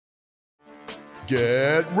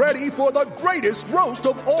Get ready for the greatest roast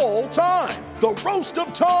of all time. The Roast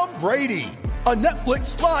of Tom Brady. A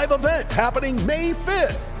Netflix live event happening May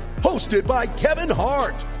 5th. Hosted by Kevin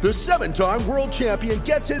Hart. The 7-time world champion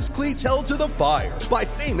gets his cleats held to the fire by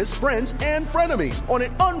famous friends and frenemies on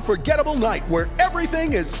an unforgettable night where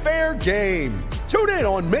everything is fair game. Tune in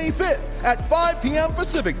on May 5th at 5 p.m.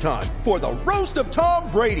 Pacific time for the Roast of Tom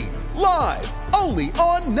Brady. Live, only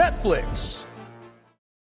on Netflix.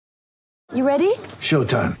 You ready?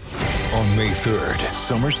 Showtime. On May 3rd,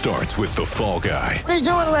 summer starts with The Fall Guy. Let's do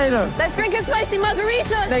it later. Let's drink a spicy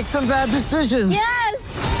margarita. Make some bad decisions. Yes!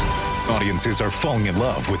 Audiences are falling in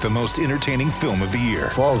love with the most entertaining film of the year.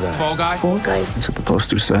 Fall Guy. Fall Guy? Fall guy. That's what the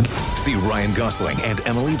poster said. See Ryan Gosling and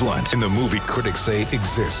Emily Blunt in the movie critics say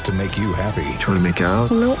exists to make you happy. Trying to make it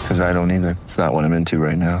out? Nope. Because I don't either. It's not what I'm into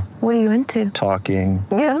right now. What are you into? Talking.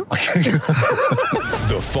 Yeah.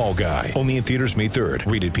 The Fall Guy. Only in theaters May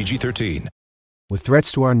 3rd. Rated PG-13. With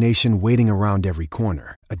threats to our nation waiting around every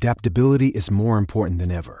corner, adaptability is more important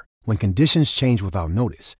than ever. When conditions change without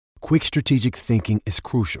notice, quick strategic thinking is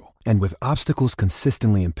crucial. And with obstacles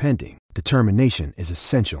consistently impending, determination is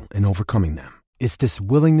essential in overcoming them. It's this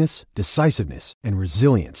willingness, decisiveness, and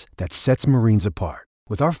resilience that sets Marines apart.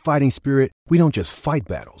 With our fighting spirit, we don't just fight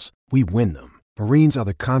battles, we win them. Marines are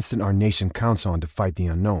the constant our nation counts on to fight the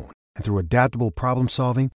unknown. And through adaptable problem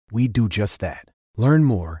solving, we do just that. Learn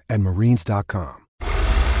more at marines.com.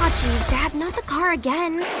 Aw, jeez, Dad, not the car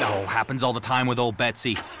again. Oh, happens all the time with old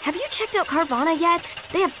Betsy. Have you checked out Carvana yet?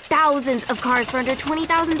 They have thousands of cars for under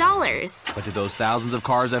 $20,000. But do those thousands of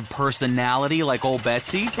cars have personality like old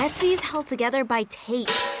Betsy? Betsy's held together by tape.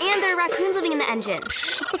 And there are raccoons living in the engine.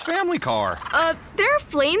 It's a family car. There are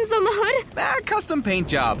flames on the hood? Custom paint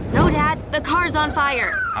job. No, Dad, the car's on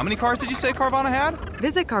fire. How many cars did you say Carvana had?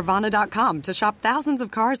 Visit Carvana.com to shop thousands of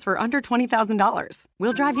cars for under $20,000.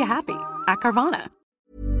 We'll drive you happy at Carvana.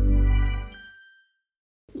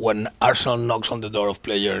 When Arsenal knocks on the door of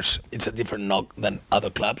players, it's a different knock than other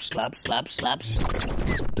clubs.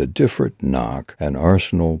 The Different Knock, an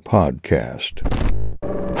Arsenal podcast.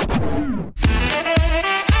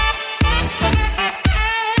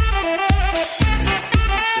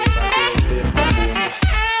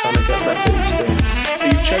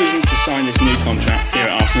 You've chosen to sign this new contract here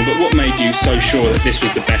at Arsenal, but what made you so sure that this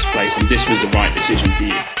was the best place and this was the right decision for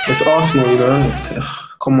you? It's Arsenal, you know.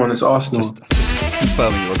 Come on, it's Arsenal. Just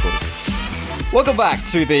confirming you're recording. Welcome back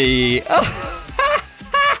to the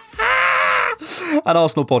an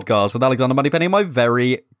Arsenal podcast with Alexander Moneypenny and my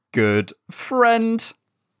very good friend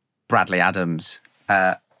Bradley Adams.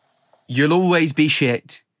 You'll always be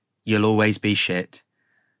shit. You'll always be shit.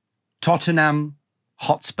 Tottenham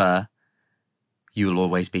Hotspur. You'll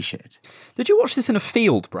always be shit. Did you watch this in a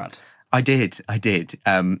field, Brad? I did.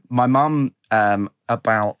 My mum,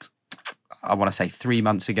 about, I want to say 3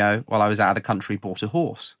 months ago, while I was out of the country, bought a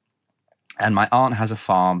horse. And my aunt has a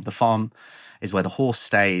farm. The farm is where the horse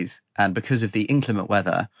stays. And because of the inclement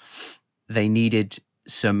weather, they needed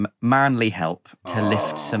some manly help to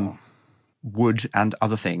lift some wood and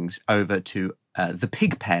other things over to the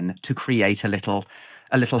pig pen to create a little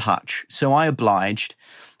hutch. So I obliged.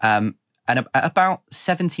 And about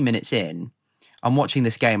 70 minutes in, I'm watching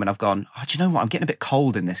this game and I've gone, oh, do you know what? I'm getting a bit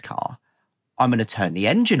cold in this car. I'm going to turn the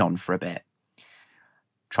engine on for a bit.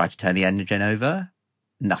 Tried to turn the engine over.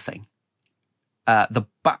 Nothing. The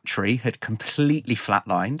battery had completely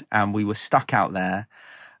flatlined and we were stuck out there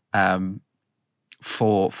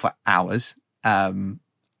for hours. And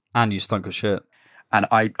you stunk of shit. And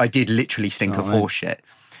I did literally stink of horse shit.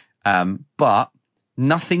 But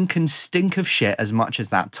nothing can stink of shit as much as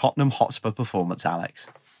that Tottenham Hotspur performance, Alex.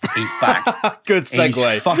 He's back. Good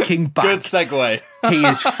segue. He's fucking back. Good segue.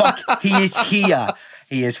 He is here.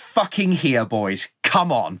 He is fucking here, boys.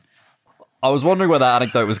 Come on. I was wondering where that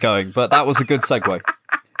anecdote was going, but that was a good segue.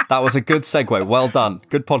 That was a good segue. Well done.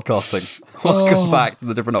 Good podcasting. Welcome back to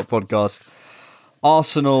the Different Knock podcast.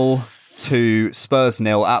 Arsenal 2, Spurs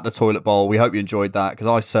 0 at the toilet bowl. We hope you enjoyed that, because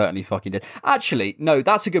I certainly fucking did. Actually, no,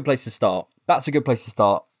 that's a good place to start.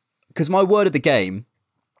 Because my word of the game,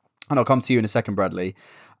 and I'll come to you in a second, Bradley,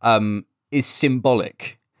 is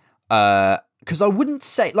symbolic. Because I wouldn't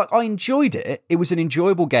say, I enjoyed it. It was an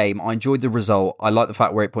enjoyable game. I enjoyed the result. I like the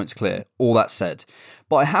fact we're 8 points clear. All that said.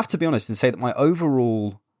 But I have to be honest and say that my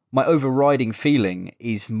overriding feeling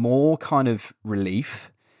is more kind of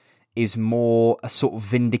relief, is more a sort of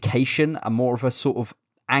vindication, and more of a sort of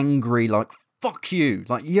angry, fuck you.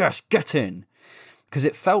 Yes, get in. Because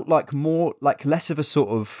it felt less of a sort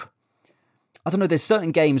of, I don't know, there's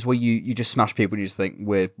certain games where you just smash people and you just think,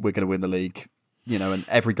 we're going to win the league. And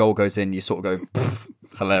every goal goes in, you sort of go,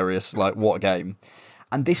 hilarious, what a game.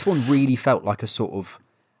 And this one really felt like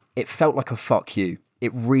it felt like a fuck you.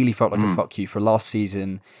 It really felt like a fuck you for last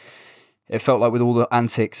season. It felt like with all the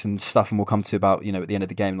antics and stuff, and we'll come to about, at the end of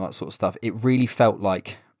the game and that sort of stuff, it really felt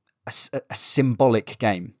like a symbolic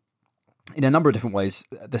game in a number of different ways.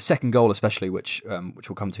 The second goal especially, which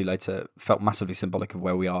we'll come to later, felt massively symbolic of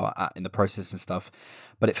where we are at in the process and stuff.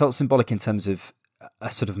 But it felt symbolic in terms of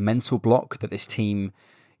a sort of mental block that this team,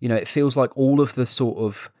 it feels like all of the sort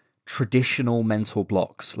of traditional mental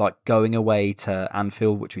blocks, like going away to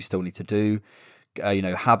Anfield, which we still need to do,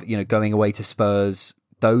 going away to Spurs,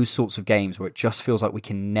 those sorts of games where it just feels like we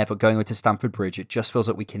can never, going away to Stamford Bridge, it just feels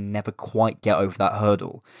like we can never quite get over that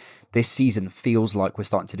hurdle. This season feels like we're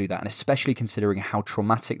starting to do that, and especially considering how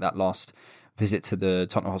traumatic that last visit to the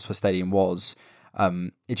Tottenham Hotspur Stadium was,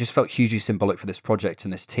 it just felt hugely symbolic for this project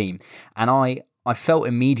and this team. And I felt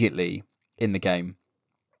immediately in the game,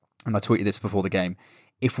 and I tweeted this before the game,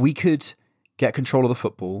 if we could get control of the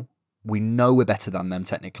football, we know we're better than them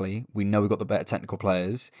technically. We know we've got the better technical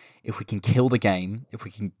players. If we can kill the game, if we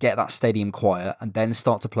can get that stadium quiet and then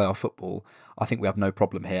start to play our football, I think we have no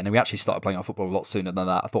problem here. And we actually started playing our football a lot sooner than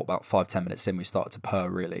that. I thought about 5-10 minutes in, we started to purr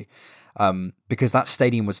really. Because that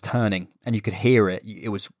stadium was turning and you could hear it. It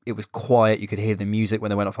was quiet. You could hear the music when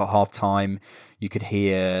they went off at half time. You could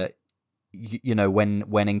hear, when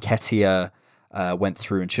Nketiah went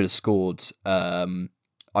through and should have scored.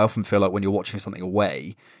 I often feel like when you're watching something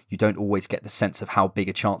away, you don't always get the sense of how big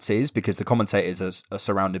a chance is because the commentators are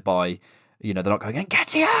surrounded by, they're not going,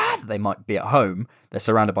 Nketiah! They might be at home. They're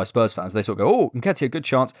surrounded by Spurs fans. They sort of go, oh, Nketiah, good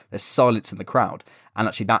chance. There's silence in the crowd. And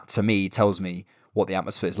actually that, to me, tells me what the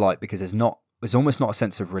atmosphere is like because there's almost not a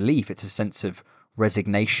sense of relief. It's a sense of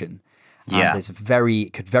resignation. Yeah. And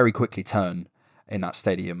it could very quickly turn in that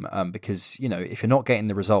stadium because, if you're not getting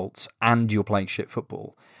the results and you're playing shit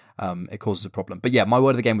football, it causes a problem. But yeah, my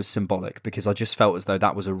word of the game was symbolic because I just felt as though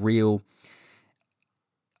that was a real...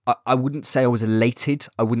 I wouldn't say I was elated.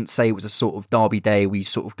 I wouldn't say it was a sort of derby day where you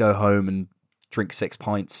sort of go home and drink 6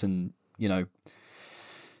 pints and,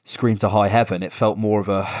 scream to high heaven. It felt more of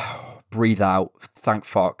a breathe out, thank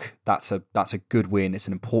fuck. That's a good win. It's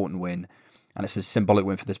an important win. And it's a symbolic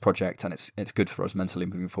win for this project. And it's good for us mentally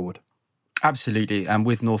moving forward. Absolutely. And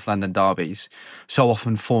with North London derbies, so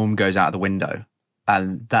often form goes out of the window.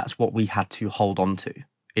 And that's what we had to hold on to,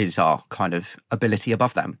 is our kind of ability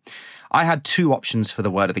above them. I had 2 options for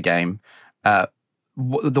the word of the game. The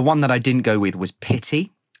one that I didn't go with was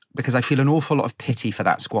pity, because I feel an awful lot of pity for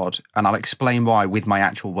that squad. And I'll explain why with my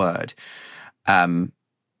actual word. And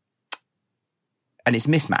it's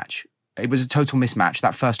mismatch. It was a total mismatch.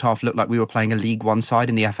 That first half looked like we were playing a League One side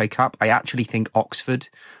in the FA Cup. I actually think Oxford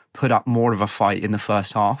put up more of a fight in the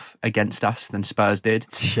first half against us than Spurs did.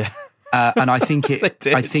 Yeah. And I think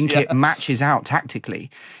it matches out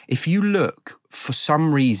tactically. If you look, for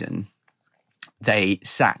some reason, they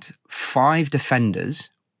sat 5 defenders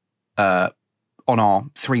on our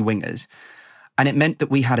 3 wingers, and it meant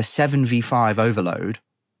that we had a 7v5 overload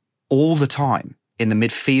all the time in the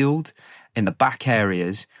midfield, in the back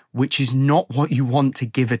areas, which is not what you want to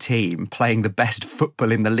give a team playing the best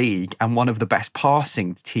football in the league and one of the best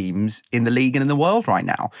passing teams in the league and in the world right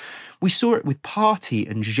now. We saw it with Partey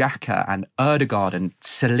and Xhaka and Ødegaard and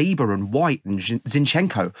Saliba and White and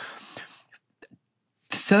Zinchenko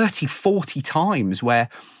 30, 40 times where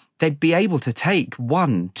they'd be able to take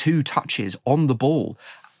 1-2 touches on the ball.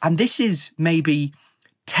 And this is maybe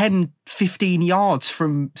 10, 15 yards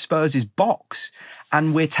from Spurs' box,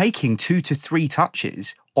 and we're taking 2 to 3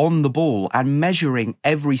 touches on the ball and measuring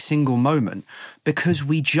every single moment because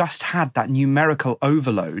we just had that numerical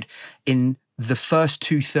overload in the first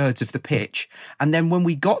 2/3 of the pitch. And then when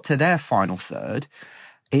we got to their final third,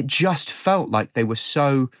 it just felt like they were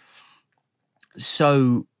so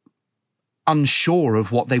unsure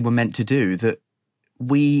of what they were meant to do that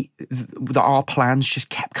our plans just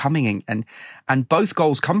kept coming and both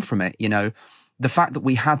goals come from it. The fact that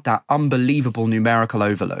we had that unbelievable numerical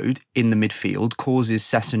overload in the midfield causes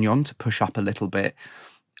Sessegnon to push up a little bit.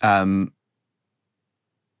 And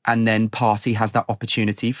then Partey has that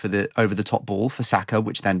opportunity for the over-the-top ball for Saka,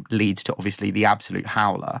 which then leads to obviously the absolute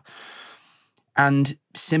howler. And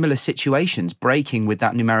similar situations, breaking with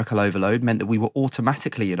that numerical overload meant that we were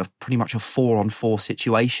automatically in pretty much a 4-on-4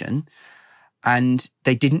 situation. And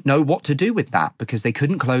they didn't know what to do with that because they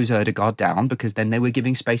couldn't close Ødegaard down because then they were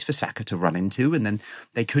giving space for Saka to run into, and then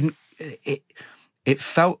they couldn't. It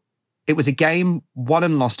was a game won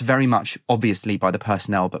and lost very much, obviously, by the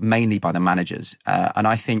personnel, but mainly by the managers. And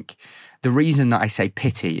I think the reason that I say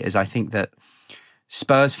pity is I think that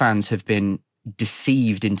Spurs fans have been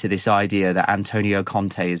deceived into this idea that Antonio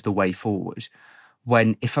Conte is the way forward,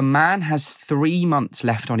 when if a man has 3 months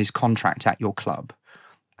left on his contract at your club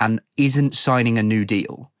and isn't signing a new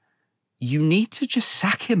deal, you need to just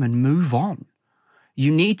sack him and move on.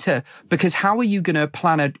 You need to, because how are you going to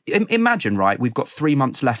plan imagine, right, we've got 3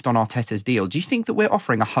 months left on Arteta's deal. Do you think that we're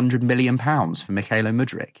offering £100 million for Mykhailo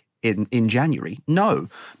Mudryk in January? No,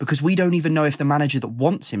 because we don't even know if the manager that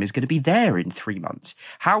wants him is going to be there in 3 months.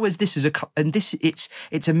 How is this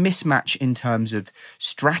it's a mismatch in terms of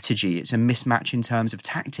strategy. It's a mismatch in terms of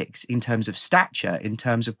tactics, in terms of stature, in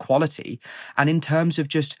terms of quality, and in terms of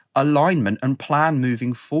just alignment and plan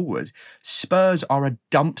moving forward. Spurs are a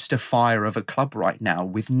dumpster fire of a club right now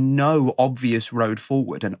with no obvious road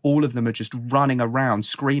forward, and all of them are just running around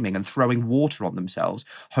screaming and throwing water on themselves,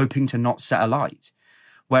 hoping to not set alight.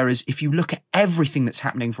 Whereas if you look at everything that's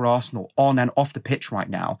happening for Arsenal on and off the pitch right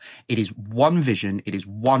now, it is one vision, it is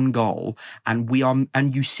one goal, and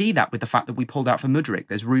you see that with the fact that we pulled out for Mudryk.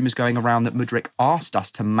 There's rumours going around that Mudryk asked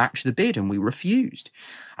us to match the bid and we refused,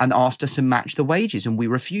 and asked us to match the wages and we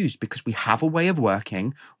refused, because we have a way of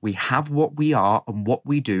working, we have what we are and what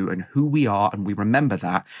we do and who we are, and we remember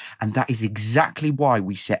that, and that is exactly why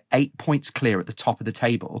we set 8 points clear at the top of the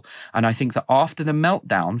table. And I think that after the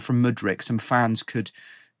meltdown from Mudryk, some fans could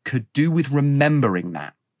do with remembering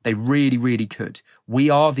that. They really, really could. We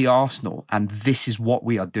are the Arsenal, and this is what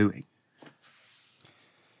we are doing.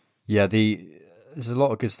 Yeah, there's a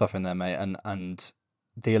lot of good stuff in there, mate, and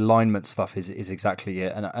the alignment stuff is exactly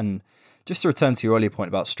it. And just to return to your earlier point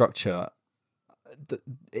about structure,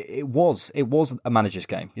 it was a manager's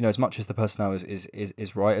game. You know, as much as the personnel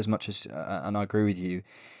is right, as much as and I agree with you,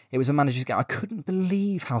 it was a manager's game. I couldn't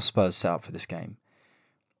believe how Spurs set up for this game.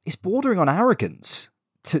 It's bordering on arrogance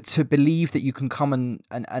to believe that you can come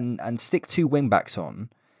and stick 2 wing-backs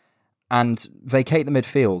on and vacate the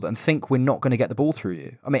midfield and think we're not going to get the ball through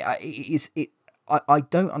you. I mean, I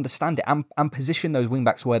don't understand it. And position those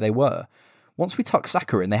wing-backs where they were. Once we tucked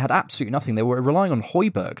Saka in, they had absolutely nothing. They were relying on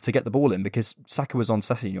Højbjerg to get the ball in because Saka was on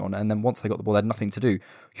Sessegnon, and then once they got the ball, they had nothing to do.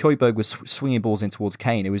 Højbjerg was swinging balls in towards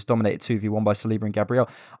Kane, who was dominated 2v1 by Saliba and Gabriel.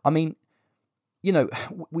 I mean, you know,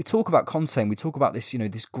 we talk about Conte and we talk about this, you know,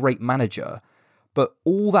 this great manager, but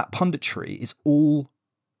all that punditry it's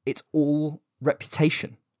all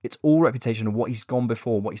reputation. It's all reputation of what he's gone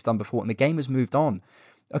before, what he's done before, and the game has moved on.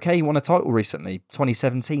 Okay, he won a title recently,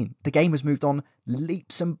 2017. The game has moved on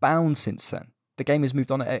leaps and bounds since then. The game has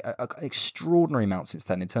moved on an extraordinary amount since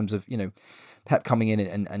then in terms of, you know, Pep coming in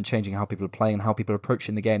and changing how people are playing and how people are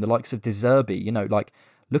approaching the game. The likes of De Zerbi, you know, like,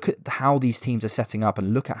 look at how these teams are setting up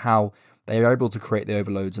and look at how they are able to create the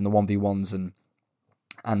overloads and the 1v1s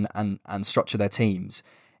and structure their teams.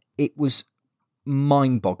 It was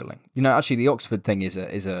mind-boggling. You know, actually, the Oxford thing is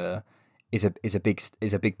a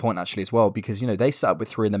big point actually as well, because, you know, they set up with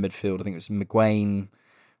 3 in the midfield. I think it was McGuane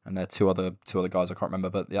and there are two other guys I can't remember,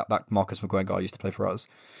 but yeah, that Marcus McGuane guy used to play for us.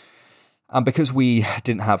 And because we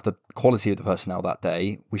didn't have the quality of the personnel that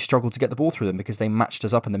day, we struggled to get the ball through them because they matched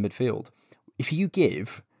us up in the midfield. If you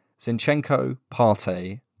give Zinchenko,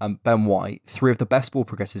 Partey, and Ben White, 3 of the best ball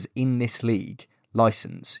progressors in this league,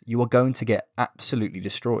 license, you are going to get absolutely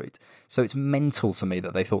destroyed. So it's mental to me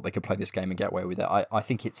that they thought they could play this game and get away with it. I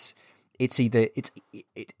think it's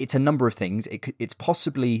a number of things. It's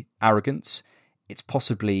possibly arrogance, it's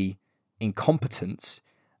possibly incompetence,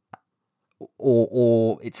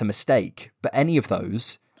 or it's a mistake. But any of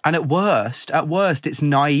those. And at worst, it's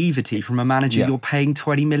naivety from a manager. Yeah. You're paying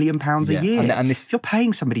 £20 million a year. And this, if you're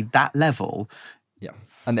paying somebody that level. Yeah.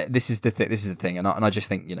 And this is the thing. And I just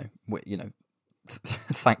think,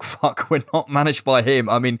 thank fuck we're not managed by him.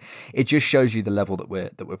 I mean, it just shows you the level that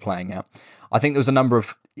we're playing at. I think there was a number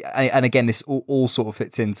of, and again, this all sort of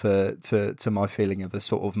fits into my feeling of a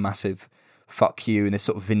sort of massive fuck you and this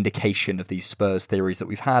sort of vindication of these Spurs theories that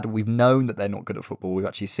we've had. We've known that they're not good at football. We've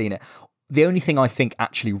actually seen it. The only thing I think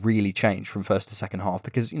actually really changed from first to second half,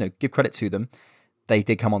 because, give credit to them, they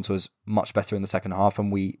did come onto us much better in the second half,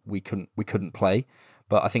 and we couldn't play.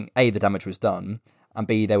 But I think A, the damage was done, and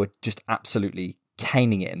B, they were just absolutely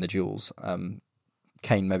caning it in the duels.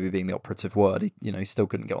 Cane maybe being the operative word. He still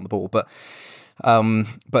couldn't get on the ball, but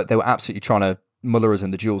they were absolutely trying to muller us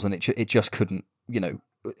in the duels, and it just couldn't.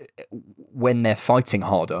 When they're fighting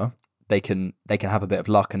harder, they can have a bit of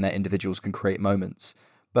luck, and their individuals can create moments.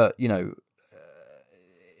 But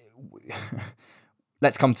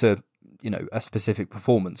let's come to a specific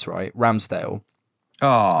performance, right? Ramsdale.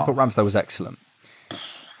 I thought Ramsdale was excellent.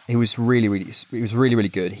 He was really, really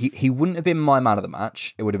good. He wouldn't have been my man of the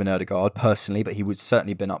match. It would have been Ødegaard personally, but he would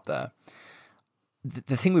certainly have been up there.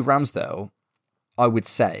 The thing with Ramsdale, I would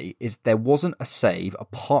say, is there wasn't a save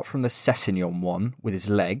apart from the Sessegnon one with his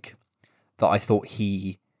leg that I thought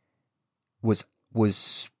he was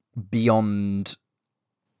beyond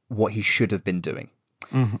what he should have been doing.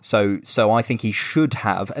 Mm-hmm. So I think he should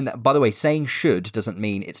have. And by the way, saying should doesn't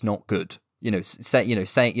mean it's not good.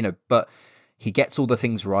 But he gets all the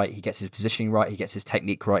things right. He gets his positioning right. He gets his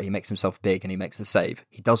technique right. He makes himself big and he makes the save.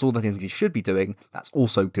 He does all the things he should be doing. That's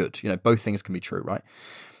also good. Both things can be true, right?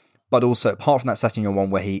 But also, apart from that Sessegnon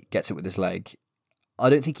one where he gets it with his leg, I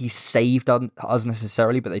don't think he saved us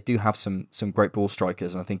necessarily, but they do have some great ball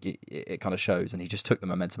strikers, and I think it kind of shows, and he just took the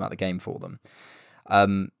momentum out of the game for them.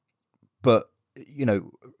 But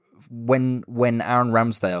when Aaron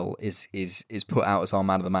Ramsdale is put out as our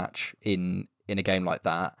man of the match in a game like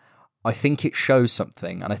that, I think it shows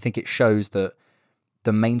something, and I think it shows that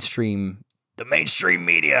the mainstream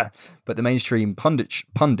media, but the mainstream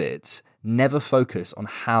pundits never focus on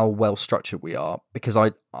how well structured we are, because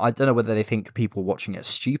I don't know whether they think people watching it are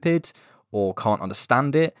stupid or can't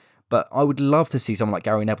understand it, but I would love to see someone like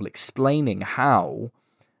Gary Neville explaining how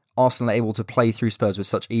Arsenal are able to play through Spurs with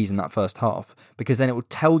such ease in that first half, because then it will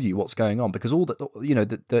tell you what's going on. Because all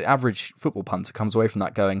the average football punter comes away from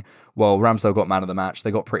that going, well, Ramsdale got man of the match,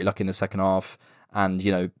 they got pretty lucky in the second half, and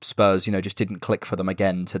Spurs just didn't click for them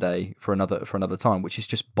again today for another time, which is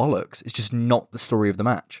just bollocks. It's just not the story of the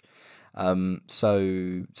match.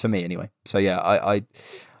 So for me anyway. So yeah,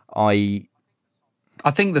 I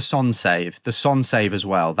think the Son save as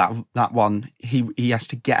well, that one, he has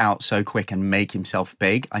to get out so quick and make himself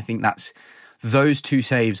big. I think those two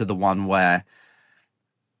saves are the one where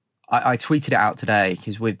I tweeted it out today,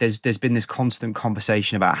 because there's been this constant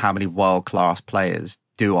conversation about how many world-class players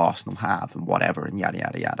do Arsenal have and whatever and yada,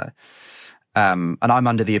 yada, yada. And I'm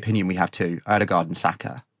under the opinion we have two, Odegaard and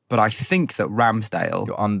Saka. But I think that Ramsdale,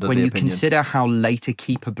 when you consider how late a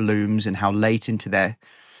keeper blooms and how late into their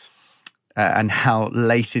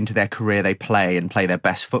career they play their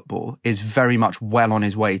best football, is very much well on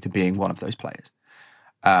his way to being one of those players.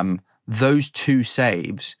 Those two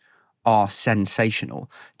saves are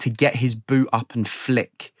sensational. To get his boot up and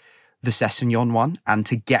flick the Sessegnon one, and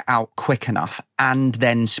to get out quick enough and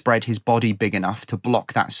then spread his body big enough to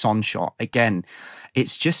block that Son shot. Again,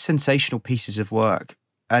 it's just sensational pieces of work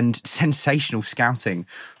and sensational scouting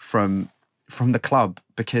from the club,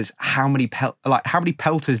 because how many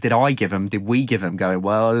pelters did we give him going,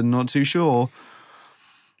 well, I'm not too sure.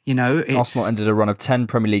 Arsenal ended a run of 10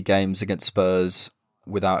 Premier League games against Spurs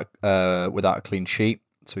without a clean sheet.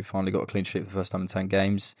 So we finally got a clean sheet for the first time in 10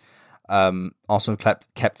 games. Arsenal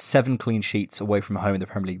kept 7 clean sheets away from home in the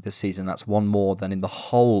Premier League this season. That's one more than in the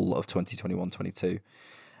whole of 2021-22.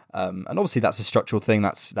 And obviously that's a structural thing.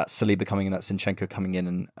 That's Saliba coming in, that's Zinchenko coming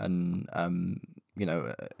in, and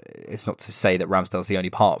it's not to say that Ramsdale's the only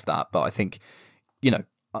part of that, but I think,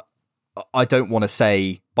 I don't want to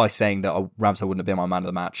say, by saying that Ramsdale wouldn't have been my man of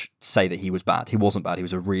the match, say that he was bad. He wasn't bad. He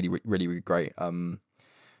was a really, really, really great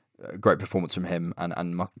performance from him,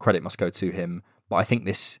 and credit must go to him. But I think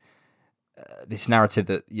this narrative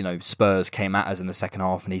that Spurs came at us in the second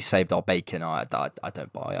half and he saved our bacon, I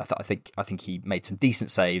don't buy. I think he made some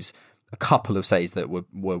decent saves, a couple of saves that were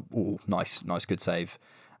nice, good save.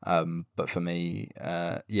 But for me,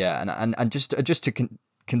 and just to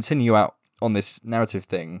continue out on this narrative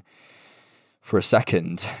thing for a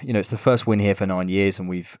second, it's the first win here for 9 years, and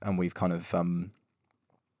we've kind of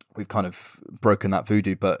broken that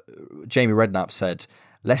voodoo. But Jamie Redknapp said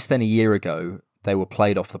less than a year ago they were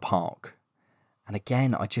played off the park. And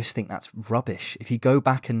again, I just think that's rubbish. If you go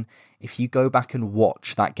back and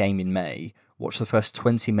watch that game in May, watch the first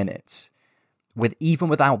 20 minutes, even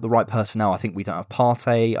without the right personnel, I think we don't have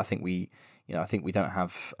Partey. I think we don't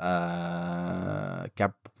have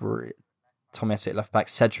Tomiyasu at left back,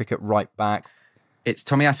 Cedric at right back. It's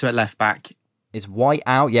Tomiyasu at left back. Is White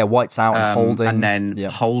out? Yeah, White's out, and Holding, and then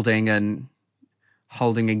Holding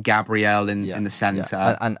and Gabriel in the centre.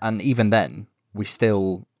 Yeah. And even then, we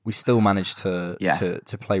still managed to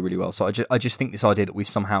play really well. So I just think this idea that we've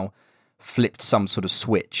somehow flipped some sort of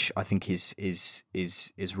switch, I think is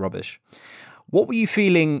rubbish. What were you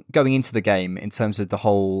feeling going into the game in terms of the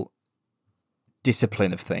whole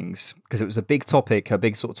discipline of things? Because it was a big topic, a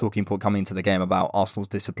big sort of talking point coming into the game about Arsenal's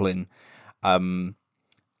discipline.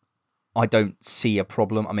 I don't see a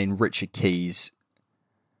problem. I mean, Richard Keys.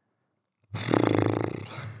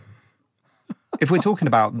 If we're talking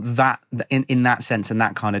about that in that sense and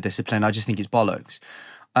that kind of discipline, I just think it's bollocks.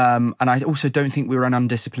 And I also don't think we're an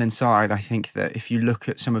undisciplined side. I think that if you look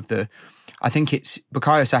at some of I think it's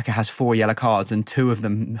Bukayo Saka has 4 yellow cards, and 2 of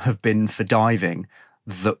them have been for diving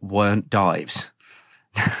that weren't dives.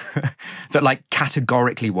 That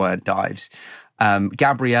categorically weren't dives.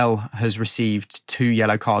 Gabriel has received 2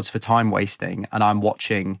 yellow cards for time wasting, and I'm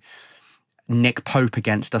watching Nick Pope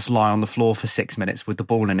against us lie on the floor for 6 minutes with the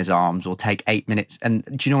ball in his arms, or take 8 minutes. And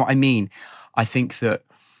do you know what I mean? I think that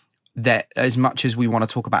as much as we want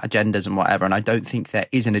to talk about agendas and whatever, and I don't think there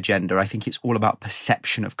is an agenda, I think it's all about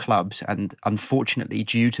perception of clubs. And unfortunately,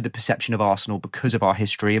 due to the perception of Arsenal, because of our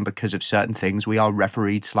history and because of certain things, we are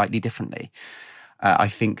refereed slightly differently. I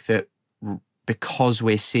think that because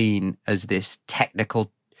we're seen as this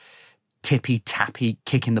technical, tippy-tappy,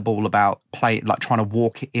 kicking the ball about, trying to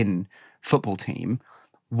walk in football team,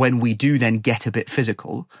 when we do then get a bit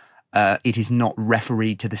physical, it is not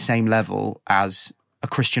refereed to the same level as a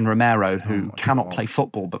Christian Romero who cannot play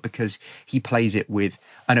football, but because he plays it with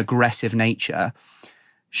an aggressive nature,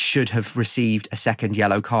 should have received a second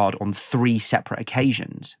yellow card on 3 separate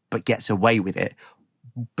occasions, but gets away with it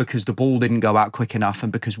because the ball didn't go out quick enough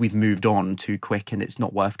and because we've moved on too quick and it's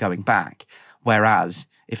not worth going back. Whereas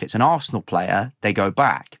if it's an Arsenal player, they go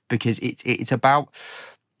back, because it's about,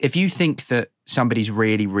 if you think that somebody's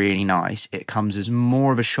really, really nice, it comes as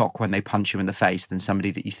more of a shock when they punch you in the face than somebody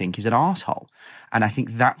that you think is an arsehole. And I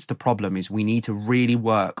think that's the problem, is we need to really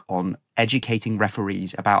work on educating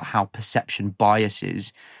referees about how perception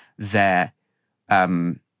biases their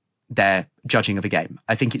judging of a game.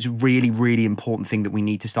 I think it's a really, really important thing that we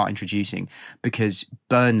need to start introducing, because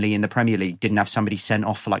Burnley in the Premier League didn't have somebody sent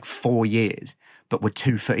off for like 4 years, but were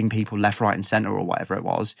 2-footing people left, right and centre or whatever it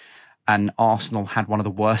was. And Arsenal had one of the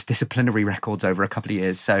worst disciplinary records over a couple of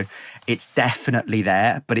years. So it's definitely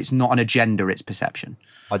there, but it's not an agenda, it's perception.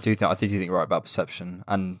 I do think you're right about perception.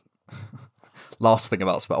 And last thing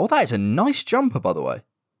about Spurs. Oh, that is a nice jumper, by the way.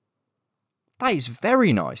 That is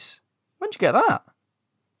very nice. When'd you get that?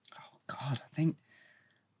 Oh, God, I think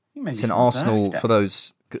maybe it's an Arsenal, birthday. For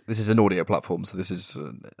those... This is an audio platform, so this is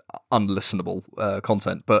unlistenable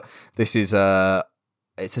content. But this is...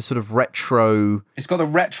 it's a sort of retro... It's got the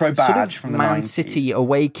retro badge sort of from the Man 90s. City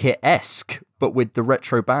away kit-esque, but with the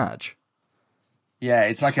retro badge. Yeah,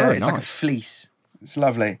 it's like a fleece. It's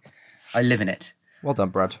lovely. I live in it. Well done,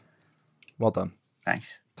 Brad. Well done.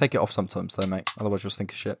 Thanks. Take it off sometimes, though, mate. Otherwise, you'll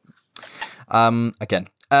think of shit. Again,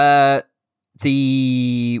 I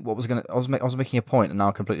was making a point, and now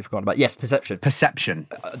I've completely forgotten about. Yes, perception. Perception.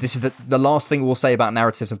 This is the last thing we'll say about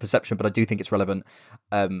narratives and perception, but I do think it's relevant.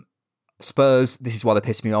 Spurs, this is why they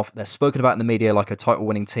piss me off. They're spoken about in the media like a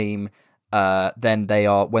title-winning team. Then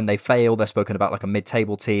when they fail, they're spoken about like a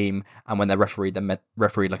mid-table team, and when they're refereed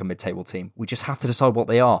like a mid-table team. We just have to decide what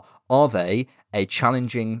they are. Are they a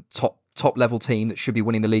challenging top-level team that should be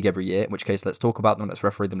winning the league every year? In which case, let's talk about them. Let's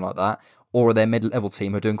referee them like that. Or are they a mid-level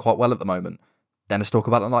team who are doing quite well at the moment? Then let's talk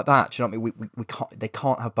about them like that. Do you know what I mean? We can't. They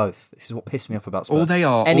can't have both. This is what pissed me off about Spurs. All they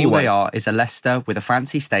are is a Leicester with a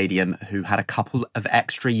fancy stadium who had a couple of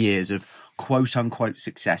extra years of quote-unquote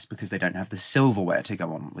success because they don't have the silverware to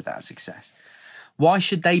go on with that success. Why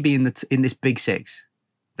should they be in this big six?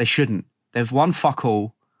 They shouldn't. They've won fuck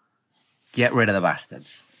all. Get rid of the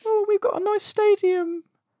bastards. Oh, we've got a nice stadium.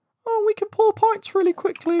 Oh, we can pour pints really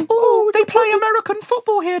quickly. Oh, they play American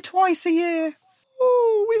football here twice a year.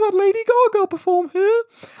 Oh, we had Lady Gaga perform here.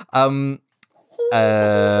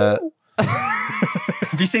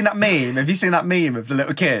 Have you seen that meme? Have you seen that meme of the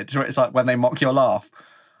little kid where it's like when they mock your laugh?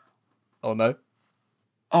 Oh, no.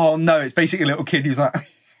 Oh, no. It's basically a little kid who's like...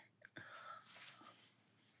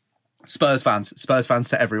 Spurs fans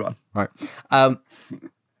to everyone. Right.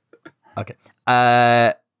 Okay.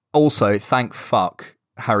 Also, thank fuck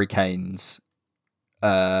Harry Kane's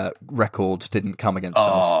record didn't come against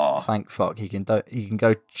us. Thank fuck. He can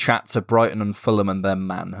go chat to Brighton and Fulham and them,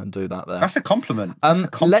 man, and do that there. That's a compliment.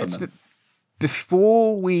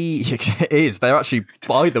 Before we... It is. They're actually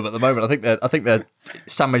by them at the moment. I think they're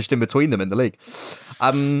sandwiched in between them in the league.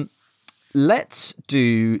 Let's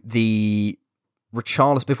do the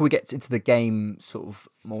Richarlison... Before we get into the game sort of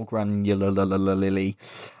more granularly,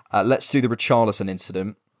 let's do the Richarlison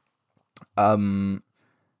incident.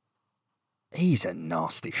 He's a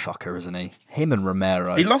nasty fucker, isn't he? Him and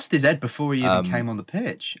Romero. He lost his head before he even came on the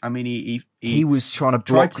pitch. I mean, he was trying to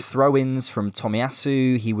block throw-ins from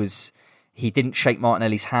Tomiyasu. He didn't shake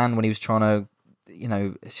Martinelli's hand when he was trying to,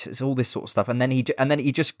 it's all this sort of stuff. And then he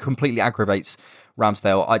just completely aggravates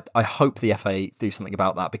Ramsdale. I hope the FA do something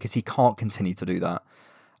about that, because he can't continue to do that.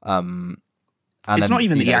 It's not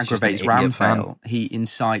even that he aggravates Ramsdale.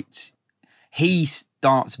 He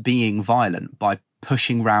starts being violent by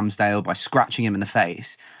pushing Ramsdale, by scratching him in the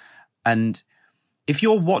face. And if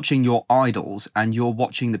you're watching your idols and you're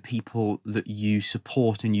watching the people that you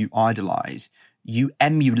support and you idolise, you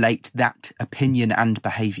emulate that opinion and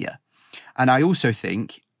behaviour. And I also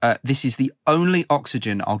think, this is the only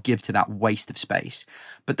oxygen I'll give to that waste of space.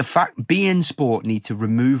 But the fact beIN Sport need to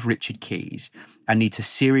remove Richard Keys and need to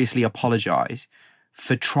seriously apologise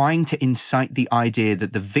for trying to incite the idea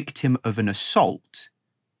that the victim of an assault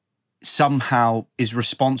somehow is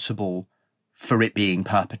responsible for it being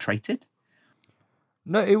perpetrated.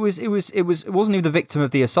 No, it wasn't even the victim of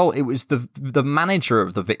the assault. It was the manager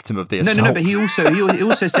of the victim of the assault. No. But he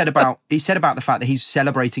also said about the fact that he's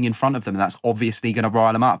celebrating in front of them, and that's obviously going to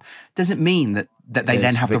rile them up. Doesn't mean that they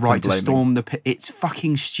then have the right to storm the pit. It's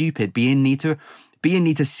fucking stupid. beIN need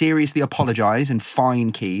to seriously apologise and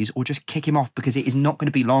fine Keys, or just kick him off, because it is not going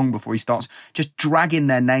to be long before he starts just dragging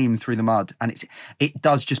their name through the mud, and it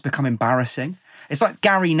does just become embarrassing. It's like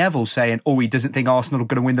Gary Neville saying, he doesn't think Arsenal are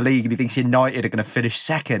going to win the league and he thinks United are going to finish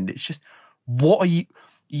second. It's just, what are you?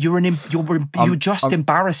 You're just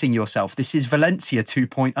embarrassing yourself. This is Valencia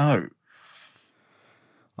 2.0.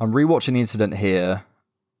 I'm rewatching the incident here.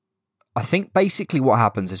 I think basically what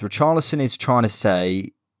happens is Richarlison is trying to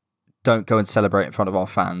say, don't go and celebrate in front of our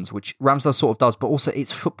fans, which Ramsdale sort of does, but also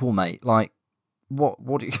it's football, mate. Like, what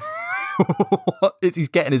do you... what is he's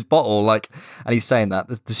getting his bottle, like, and he's saying that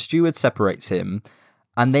the steward separates him,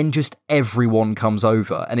 and then just everyone comes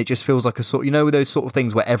over, and it just feels like a sort, with those sort of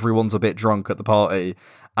things where everyone's a bit drunk at the party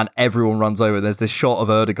and everyone runs over. There's this shot of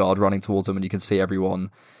Ødegaard running towards him and you can see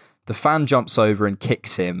everyone. The fan jumps over and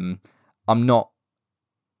kicks him.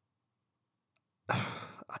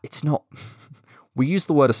 It's not. We use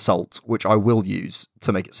the word assault, which I will use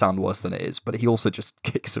to make it sound worse than it is, but he also just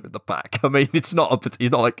kicks him in the back. I mean, he's not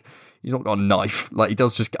got a knife. Like, he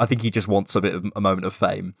does just, I think he just wants a bit of a moment of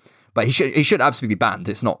fame. But he should absolutely be banned.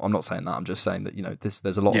 I'm not saying that. I'm just saying that,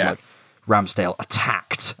 there's a lot of like Ramsdale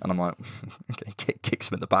attacked, and I'm like, okay, kicks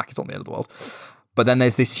him in the back. It's not the end of the world. But then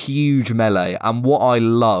there's this huge melee, and what I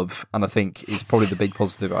love, and I think is probably the big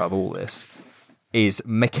positive out of all this, is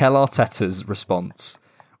Mikel Arteta's response,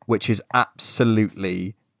 which is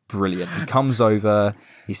absolutely brilliant. He comes over,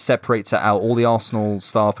 he separates it out. All the Arsenal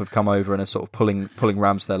staff have come over and are sort of pulling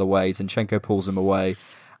Ramsdale away. Zinchenko pulls him away.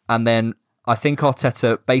 And then I think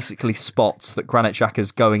Arteta basically spots that Granit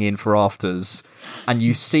Xhaka's going in for afters. And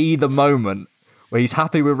you see the moment where he's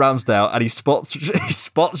happy with Ramsdale and he spots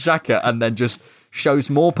Xhaka and then just shows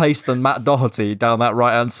more pace than Matt Doherty down that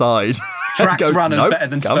right-hand side. Tracks runners better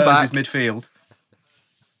than Spurs' midfield.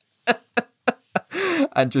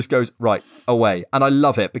 And just goes, right, away. And I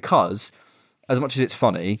love it because, as much as it's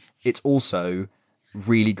funny, it's also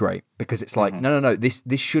really great, because it's like, no, this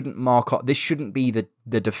shouldn't this shouldn't be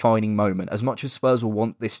the defining moment. As much as Spurs will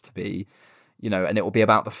want this to be, and it will be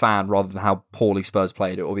about the fan rather than how poorly Spurs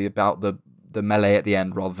played. It will be about the melee at the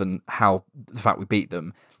end rather than the fact we beat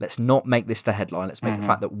them. Let's not make this the headline. Let's make the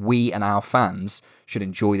fact that we and our fans should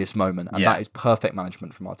enjoy this moment. And that is perfect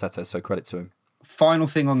management from Arteta, so credit to him. Final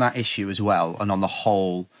thing on that issue as well, and on the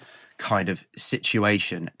whole kind of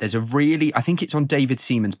situation, there's I think it's on David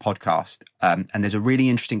Seaman's podcast, and there's a really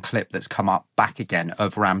interesting clip that's come up back again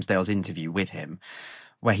of Ramsdale's interview with him,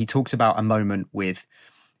 where he talks about a moment with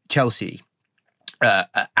Chelsea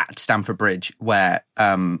at Stamford Bridge, where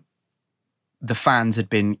the fans had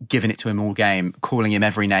been giving it to him all game, calling him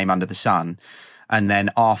every name under the sun, and then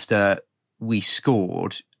after we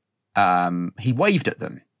scored, he waved at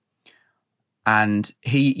them. And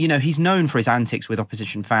he's known for his antics with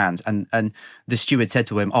opposition fans. And the steward said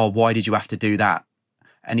to him, why did you have to do that?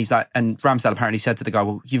 And he's like, and Ramsdale apparently said to the guy,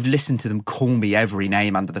 well, you've listened to them call me every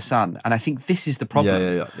name under the sun. And I think this is the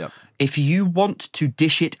problem. Yeah. If you want to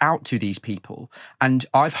dish it out to these people, and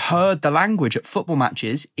I've heard the language at football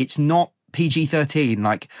matches, it's not PG-13.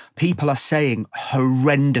 Like, people are saying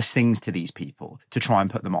horrendous things to these people to try and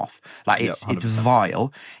put them off. Like, it's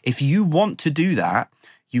vile. If you want to do that,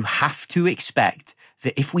 you have to expect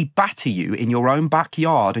that if we batter you in your own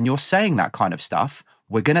backyard and you're saying that kind of stuff,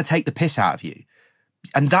 we're going to take the piss out of you.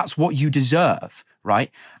 And that's what you deserve, right?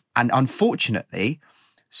 And unfortunately,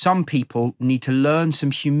 some people need to learn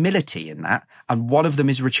some humility in that. And one of them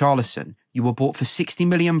is Richarlison. You were bought for £60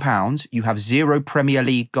 million. You have 0 Premier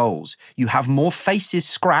League goals. You have more faces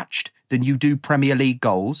scratched than you do Premier League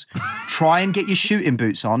goals. Try and get your shooting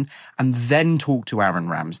boots on and then talk to Aaron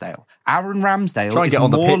Ramsdale. Aaron Ramsdale is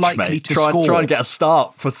more likely to score. Try and get a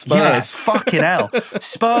start for Spurs. Yeah, fucking hell.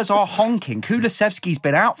 Spurs are honking. Kulusevski's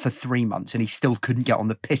been out for 3 months and he still couldn't get on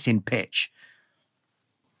the pissing pitch.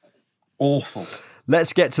 Awful.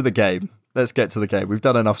 Let's get to the game. We've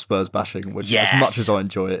done enough Spurs bashing, which, as much as I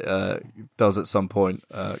enjoy it, does at some point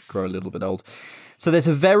grow a little bit old. So there's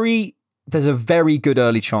a very good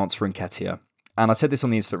early chance for Nketiah. And I said this on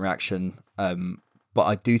the instant reaction, but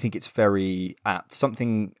I do think it's very apt.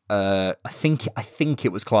 Something I think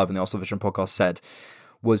it was Clive on the Arsenal Vision podcast said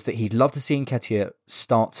was that he'd love to see Nketiah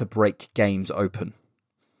start to break games open.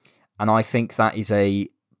 And I think that is a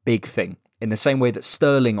big thing. In the same way that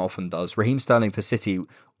Sterling often does. Raheem Sterling for City,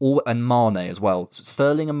 and Mane as well.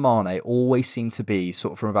 Sterling and Mane always seem to be,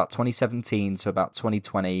 sort of from about 2017 to about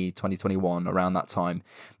 2020, 2021, around that time,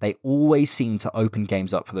 they always seem to open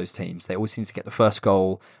games up for those teams. They always seem to get the first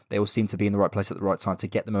goal. They always seem to be in the right place at the right time to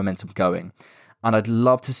get the momentum going. And I'd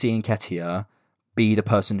love to see Nketiah be the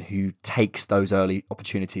person who takes those early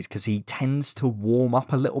opportunities, because he tends to warm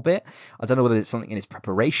up a little bit. I don't know whether it's something in his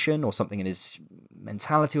preparation or something in his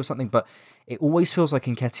mentality or something, but it always feels like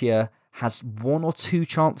Nketiah has 1 or 2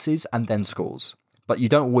 chances and then scores. But you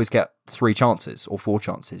don't always get 3 chances or 4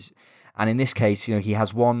 chances. And in this case, he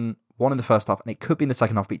has one in the first half, and it could be in the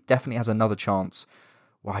second half, but he definitely has another chance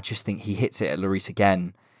where I just think he hits it at Lloris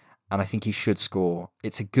again, and I think he should score.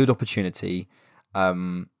 It's a good opportunity.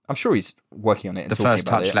 I'm sure he's working on it. The first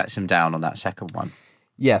touch lets him down on that second one.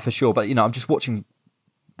 Yeah, for sure. But, I'm just watching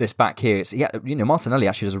this back here. Martinelli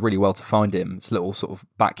actually does really well to find him. It's a little sort of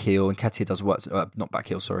back heel, and Nketiah does work, not back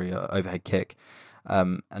heel, sorry, overhead kick.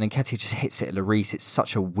 And Nketiah just hits it at Lloris. It's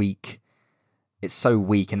so weak.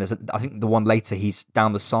 And I think the one later, he's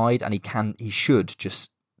down the side, and he should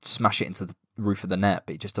just smash it into the roof of the net,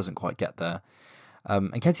 but he just doesn't quite get there.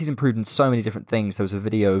 And Nketiah's improved in so many different things. There was a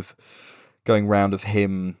video going round of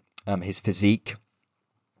him, his physique.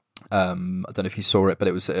 I don't know if you saw it, but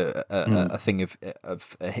it was a thing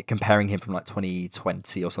of comparing him from like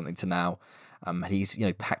 2020 or something to now. And he's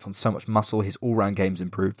packed on so much muscle. His all-round game's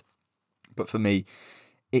improved. But for me,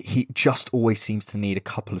 he just always seems to need a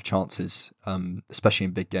couple of chances, especially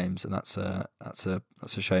in big games, and that's a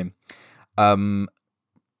shame.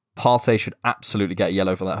 Partey should absolutely get a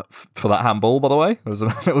yellow for that handball. By the way, there was a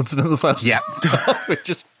little incident in the first. Yeah, it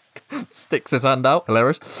just sticks his hand out.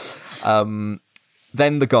 Hilarious.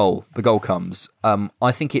 Then the goal comes.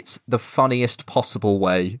 I think it's the funniest possible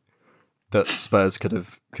way that Spurs could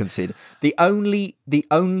have conceded. The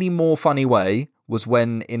only more funny way was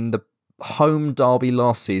when in the home derby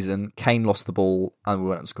last season, Kane lost the ball and we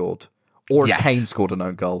went and scored. Or if Kane scored an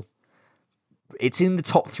own goal. It's in the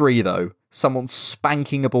top 3 though. Someone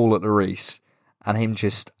spanking a ball at Lloris and him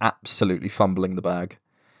just absolutely fumbling the bag.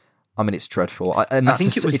 I mean, it's dreadful. I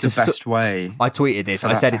think it was the best way. I tweeted this.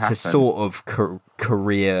 I said it's a sort of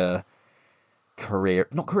career,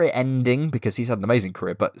 not career ending, because he's had an amazing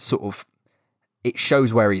career, but sort of it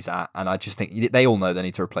shows where he's at. And I just think they all know they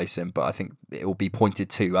need to replace him, but I think it will be pointed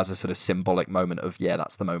to as a sort of symbolic moment of,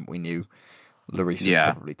 that's the moment we knew Lloris was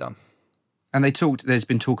probably done. And there's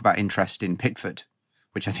been talk about interest in Pickford,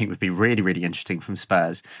 which I think would be really, really interesting from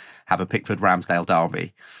Spurs. Have a Pickford-Ramsdale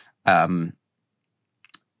derby.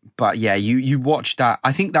 But yeah, you watch that.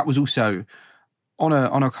 I think that was also on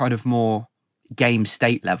a kind of more game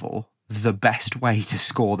state level, the best way to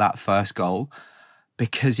score that first goal,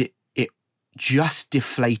 because it just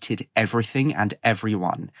deflated everything and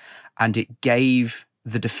everyone, and it gave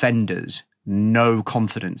the defenders no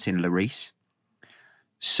confidence in Lloris.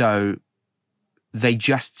 So they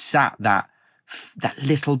just sat that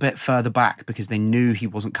little bit further back because they knew he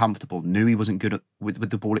wasn't comfortable, knew he wasn't good with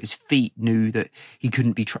the ball at his feet, knew that he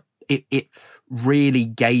couldn't be... It really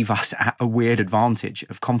gave us a weird advantage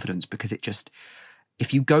of confidence, because it just...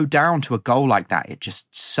 If you go down to a goal like that, it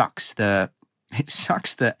just sucks the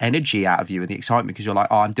energy out of you and the excitement, because you're like,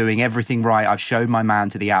 oh, I'm doing everything right. I've shown my man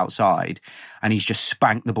to the outside and he's just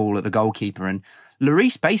spanked the ball at the goalkeeper, and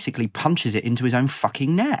Lloris basically punches it into his own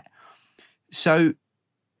fucking net. So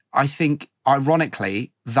I think,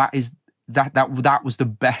 ironically, that was the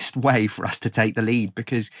best way for us to take the lead,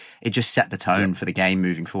 because it just set the tone for the game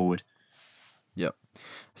moving forward. Yep.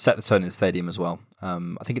 Set the tone in the stadium as well.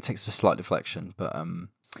 I think it takes a slight deflection, but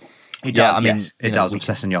it does. Yes, it does.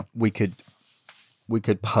 We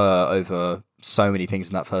could purr over so many things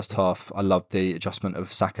in that first half. I loved the adjustment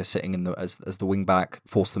of Saka sitting as the wing back,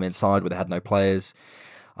 forced them inside where they had no players.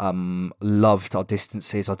 Loved our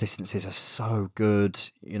distances. Our distances are so good.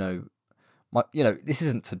 This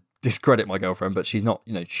isn't to discredit my girlfriend, but she's not,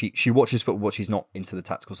 she watches football, but she's not into the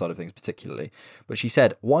tactical side of things particularly. But she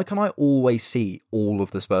said, why can I always see all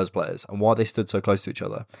of the Spurs players and why they stood so close to each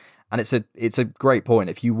other? And it's a great point.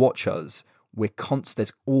 If you watch us,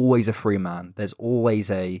 there's always a free man. There's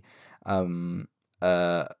always a man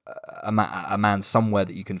somewhere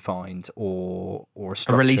that you can find, or a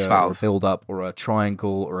structure, a release valve, or a build up, or a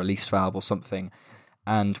triangle, or a release valve, or something.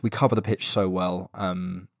 And we cover the pitch so well.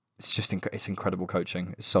 It's just it's incredible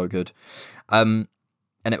coaching. It's so good, and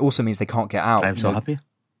it also means they can't get out. I'm so happy.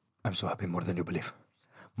 I'm so happy, more than you believe.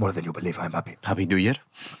 More than you believe, I'm happy. Happy New Year.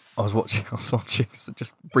 I was watching. So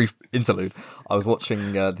just brief interlude. I was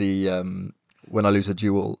watching when I lose a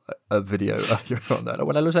duel, a video earlier on that.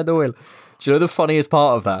 When I lose a duel. Do you know the funniest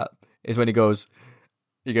part of that is when he goes,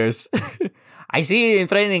 I see in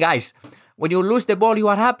training, guys, when you lose the ball, you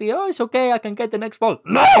are happy. Oh, it's okay, I can get the next ball.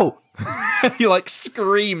 No! He like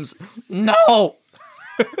screams, no!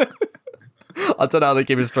 I don't know how they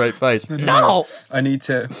keep a straight face. No!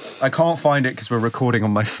 I can't find it because we're recording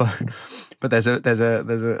on my phone. But there's a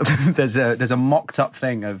mocked up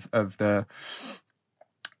thing of the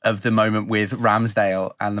moment with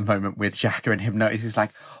Ramsdale and the moment with Xhaka and Hypnosis. It's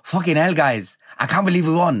like, fucking hell, guys, I can't believe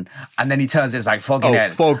we won. And then he turns, it's like, fucking hell.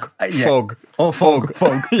 Fog. Oh, fog.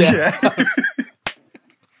 Yeah.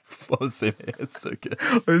 Was in it. It's so good.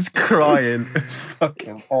 I was crying. It's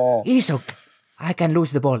fucking It's okay. I can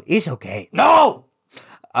lose the ball. It's okay. No!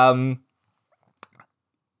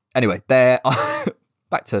 Anyway, back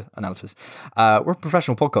to analysis. We're a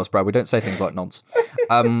professional podcast, Brad. We don't say things like nonce.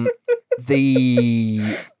 You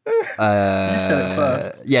said it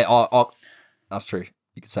first. Yeah, that's true.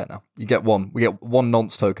 You can say it now. You get one. We get one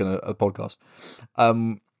nonce token a podcast.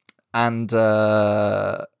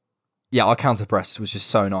 Our counter press was just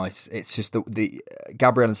so nice. It's just the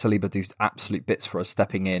Gabriel and Saliba do absolute bits for us,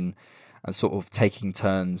 stepping in and sort of taking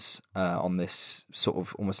turns on this sort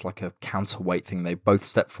of almost like a counterweight thing. They both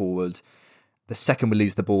step forward. The second we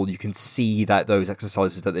lose the ball, you can see that those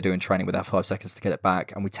exercises that they do in training with that 5 seconds to get it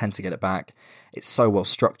back, and we tend to get it back. It's so well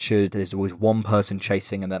structured. There's always one person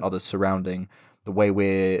chasing and then others surrounding. The way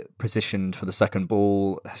we're positioned for the second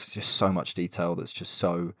ball, there's just so much detail that's just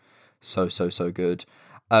so good.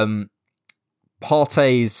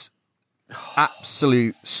 Partey's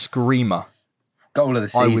absolute screamer. Goal of the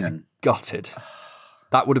season. I was gutted.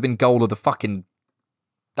 That would have been goal of the fucking...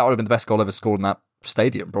 That would have been the best goal ever scored in that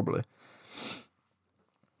stadium, probably.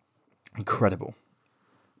 Incredible.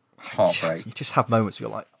 Heartbreak. You just have moments where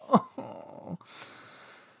you're like, oh.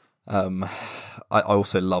 I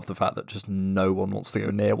also love the fact that just no one wants to go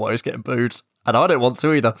near while he's getting booed. And I don't want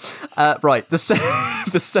to either. Right, the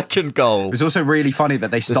second goal. It was also really funny that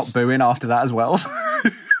they stopped booing after that as well.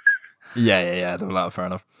 Yeah. They were like, fair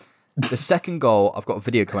enough. The second goal, I've got a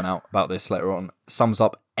video coming out about this later on, sums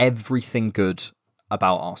up everything good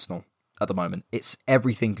about Arsenal at the moment. It's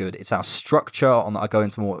everything good. It's our structure. I go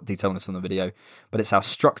into more detail on this on the video, but it's our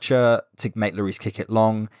structure to make Lloris kick it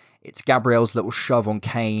long. It's Gabriel's little shove on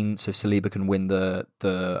Kane so Saliba can win the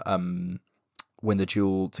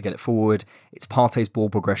duel to get it forward. It's Partey's ball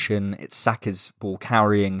progression. It's Saka's ball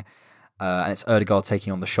carrying. And it's Ødegaard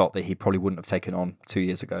taking on the shot that he probably wouldn't have taken on 2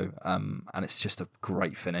 years ago. And it's just a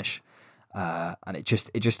great finish. And it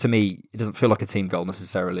just to me, it doesn't feel like a team goal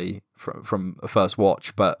necessarily from a first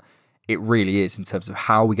watch, but it really is in terms of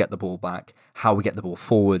how we get the ball back, how we get the ball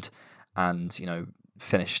forward, and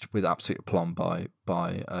finished with absolute aplomb by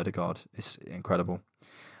Ødegaard. It's incredible.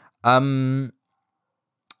 I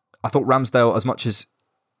thought Ramsdale, as much as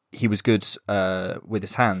he was good with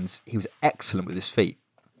his hands, he was excellent with his feet.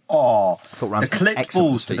 Oh, the clipped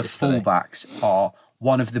balls to the fullbacks are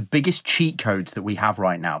one of the biggest cheat codes that we have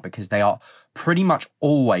right now, because they are pretty much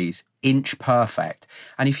always inch perfect.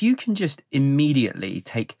 And if you can just immediately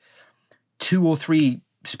take 2 or 3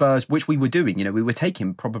 Spurs, which we were doing, we were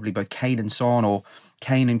taking probably both Kane and Son or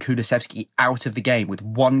Kane and Kulusevski out of the game with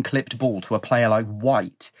one clipped ball to a player like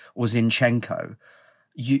White or Zinchenko.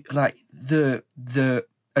 You like the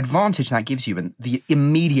advantage that gives you and the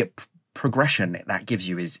immediate progression that gives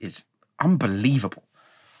you is unbelievable.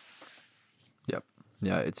 Yep.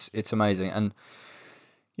 Yeah, it's amazing. And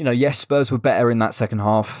yes, Spurs were better in that second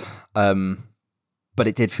half, but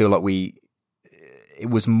it did feel like it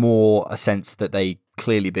was more a sense that they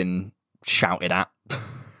clearly been shouted at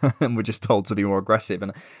and were just told to be more aggressive.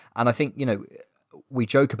 And I think, we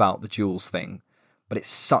joke about the duels thing, but it's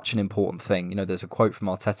such an important thing. There's a quote from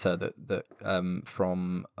Arteta that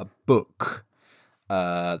from a book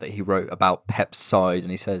that he wrote about Pep's side, and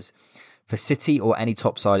he says, for City or any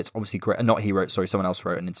top side, it's obviously great. Not he wrote, sorry, someone else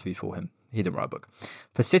wrote an interview for him. He didn't write a book.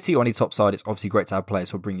 For City or any top side, it's obviously great to have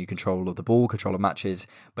players who will bring you control of the ball, control of matches.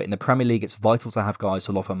 But in the Premier League, it's vital to have guys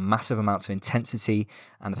who will offer massive amounts of intensity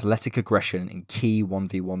and athletic aggression in key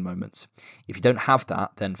 1v1 moments. If you don't have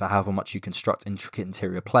that, then for however much you construct intricate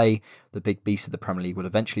interior play, the big beast of the Premier League will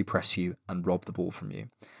eventually press you and rob the ball from you.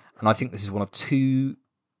 And I think this is one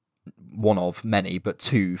of many, but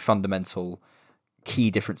 2 fundamental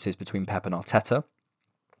key differences between Pep and Arteta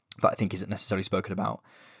that I think isn't necessarily spoken about.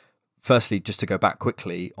 Firstly, just to go back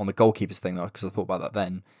quickly on the goalkeepers thing, though, because I thought about that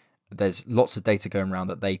then, there's lots of data going around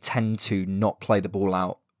that they tend to not play the ball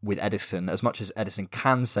out with Edison. As much as Edison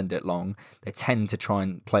can send it long, they tend to try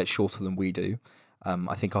and play it shorter than we do.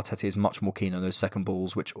 I think Arteta is much more keen on those second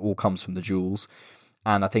balls, which all comes from the duels.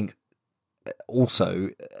 And I think also,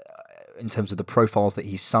 in terms of the profiles that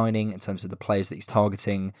he's signing, in terms of the players that he's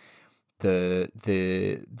targeting, the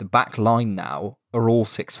back line now are all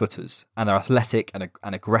 6-footers, and they're athletic and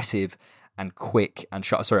aggressive and quick and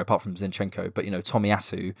shot. Sorry, apart from Zinchenko, but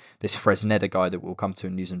Tomiyasu, this Fresneda guy that we'll come to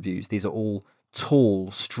in news and views. These are all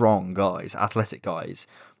tall, strong guys, athletic guys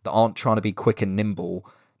that aren't trying to be quick and nimble.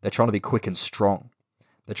 They're trying to be quick and strong.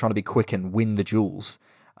 They're trying to be quick and win the duels.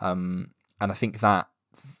 And I think that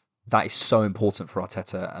is so important for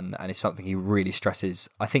Arteta, and it's something he really stresses.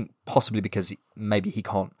 I think possibly because maybe he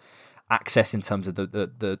can't access in terms of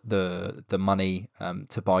the money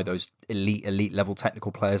to buy those elite level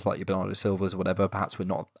technical players like your Bernardo Silvas or whatever. Perhaps we're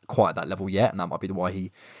not quite at that level yet, and that might be why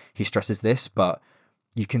he stresses this. But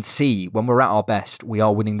you can see when we're at our best, we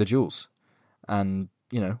are winning the duels. And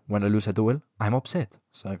when I lose a duel, I'm upset.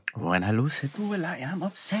 So when I lose a duel, I am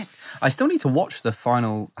upset. I still need to watch the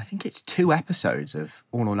final. I think it's 2 episodes of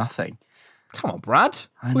All or Nothing. Come on, Brad.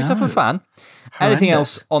 Who's up a fan? Horrendous. Anything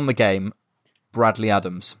else on the game? Bradley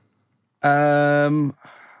Adams. I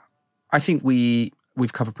think we've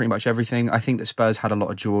covered pretty much everything. I think that Spurs had a lot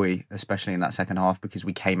of joy, especially in that second half, because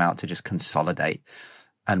we came out to just consolidate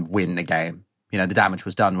and win the game. The damage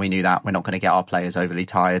was done. We knew that. We're not going to get our players overly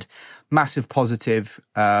tired. Massive positive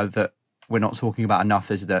that we're not talking about enough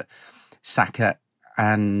is that Saka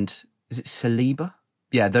and, is it Saliba?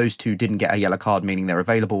 Yeah, those two didn't get a yellow card, meaning they're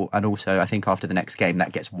available. And also, I think after the next game,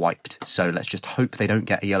 that gets wiped. So let's just hope they don't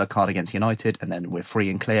get a yellow card against United, and then we're free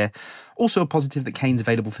and clear. Also a positive that Kane's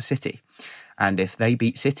available for City. And if they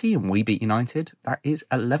beat City and we beat United, that is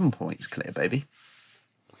 11 points clear, baby.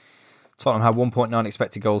 Tottenham had 1.9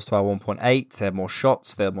 expected goals to our 1.8. They had more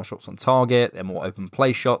shots. They had more shots on target. They had more open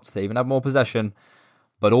play shots. They even had more possession.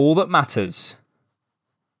 But all that matters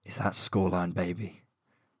is that scoreline, baby.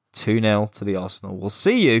 2-0 to the Arsenal. We'll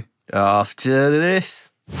see you after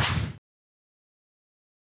this.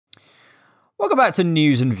 Welcome back to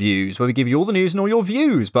News and Views, where we give you all the news and all your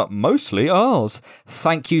views, but mostly ours.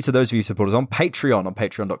 Thank you to those of you who support us on Patreon, on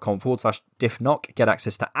patreon.com/diffknock. Get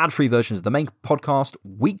access to ad-free versions of the main podcast,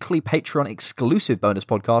 weekly Patreon exclusive bonus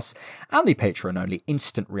podcasts, and the Patreon-only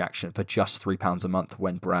instant reaction for just £3 a month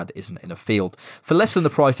when Brad isn't in a field. For less than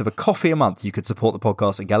the price of a coffee a month, you could support the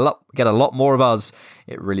podcast and get a lot more of us.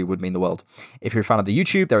 It really would mean the world. If you're a fan of the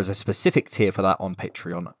YouTube, there is a specific tier for that on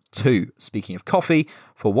Patreon too. Speaking of coffee,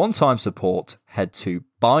 for one-time support, head to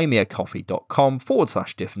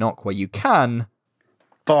buymeacoffee.com/diffknock, where you can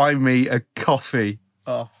buy me a coffee.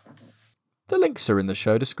 Oh. The links are in the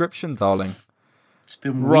show description, darling. It's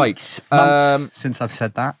been weeks, months since I've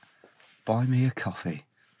said that. Buy me a coffee.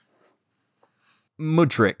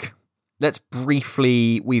 Mudryk. Let's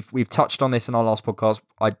briefly, we've touched on this in our last podcast.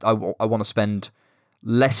 I want to spend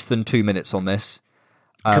less than 2 minutes on this.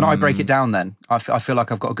 Can I break it down then? I feel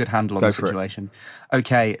like I've got a good handle on the situation.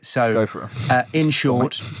 Okay, so go for it. In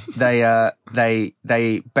short, they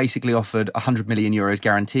basically offered 100 million euros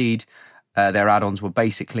guaranteed. Their add-ons were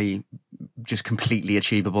basically just completely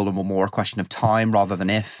achievable and were more a question of time rather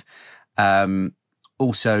than if.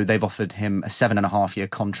 Also, they've offered him a 7.5-year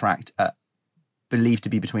contract, believed to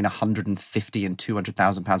be between 150 and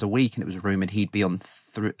 200,000 pounds a week, and it was rumoured he'd be on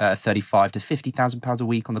 35 to 50,000 pounds a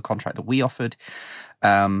week on the contract that we offered.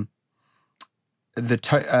 Doing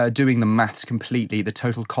the maths completely, the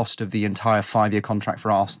total cost of the entire 5-year contract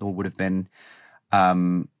for Arsenal would have been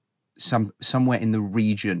somewhere in the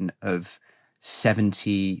region of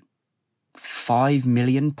 75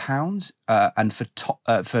 million pounds, and for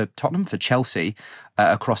Tottenham, for Chelsea,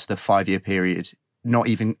 across the 5-year period, not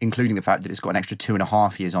even including the fact that it's got an extra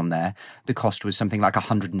 2.5 years on there, the cost was something like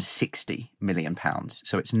 160 million pounds.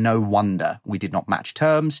 So it's no wonder we did not match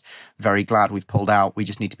terms. Very glad we've pulled out. We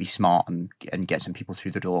just need to be smart and get some people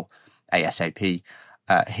through the door ASAP.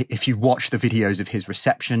 If you watch the videos of his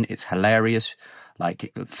reception, it's hilarious.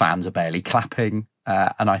 Like, fans are barely clapping.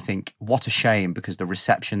 And I think, what a shame, because the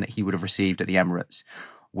reception that he would have received at the Emirates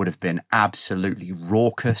would have been absolutely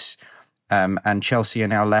raucous. And Chelsea are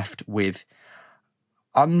now left with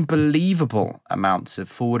unbelievable amounts of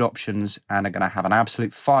forward options and are going to have an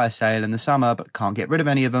absolute fire sale in the summer, but can't get rid of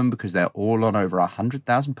any of them because they're all on over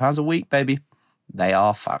 £100,000 a week, baby. They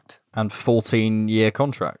are fucked. And 14-year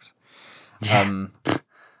contracts.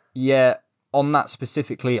 Yeah, on that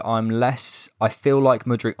specifically, I feel like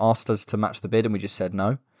Mudryk asked us to match the bid and we just said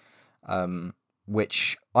no,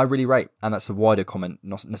 which I really rate. And that's a wider comment,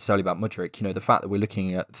 not necessarily about Mudryk. The fact that we're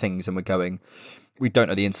looking at things and we're going, we don't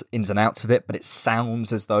know the ins and outs of it, but it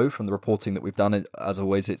sounds as though, from the reporting that we've done, as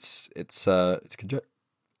always, it's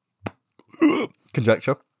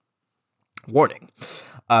conjecture. Warning.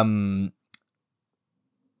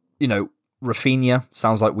 Rafinha,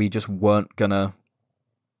 sounds like we just weren't going to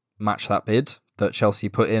match that bid that Chelsea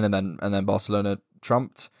put in and then Barcelona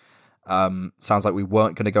trumped. Sounds like we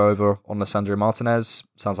weren't going to go over on Lisandro Martinez.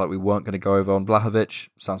 Sounds like we weren't going to go over on Vlahovic.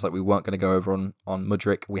 Sounds like we weren't going to go over on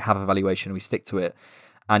Mudryk. We have a valuation, we stick to it.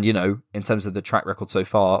 And, you know, in terms of the track record so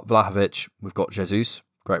far, Vlahovic, we've got Jesus,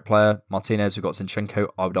 great player. Martinez, we've got Zinchenko.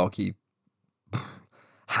 I would argue,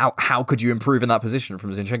 how could you improve in that position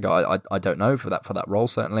from Zinchenko? I don't know for that role,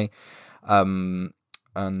 certainly. And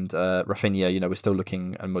Rafinha, you know, we're still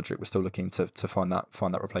looking, and Mudryk, we're still looking to find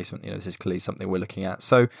that replacement. You know, this is clearly something we're looking at.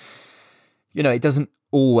 So, you know, it doesn't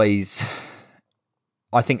always.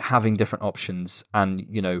 I think having different options, and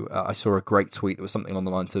you know, I saw a great tweet that was something along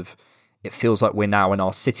the lines of, it feels like we're now in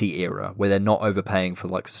our City era where they're not overpaying for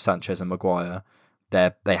the likes of Sanchez and Maguire.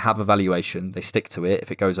 They have a valuation, they stick to it.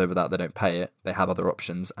 If it goes over that, they don't pay it. They have other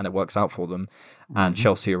options, and it works out for them. Mm-hmm. And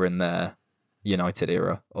Chelsea are in their United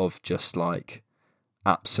era of just like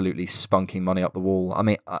absolutely spunking money up the wall. I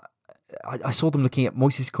mean, I saw them looking at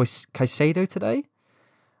Moises Caicedo today.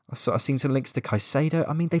 I've seen some links to Caicedo.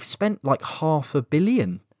 I mean, they've spent like $500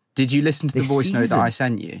 million. Did you listen to the voice note that I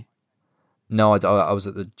sent you? No, I was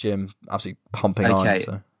at the gym, absolutely pumping iron.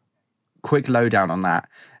 So. Quick lowdown on that.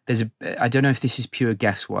 I don't know if this is pure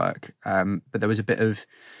guesswork, but there was a bit of.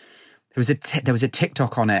 There was a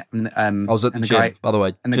TikTok on it. I was at the gym, by the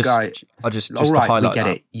way. And the guy, I just all right, to highlight we get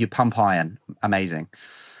that. it. You pump iron, amazing.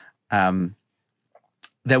 There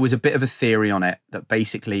was a bit of a theory on it that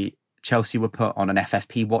basically Chelsea were put on an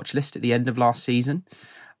FFP watch list at the end of last season.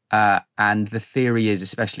 And the theory is,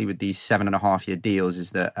 especially with these 7.5-year deals,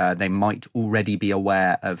 is that they might already be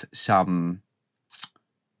aware of some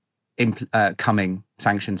coming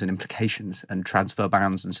sanctions and implications and transfer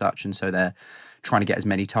bans and such. And so they're trying to get as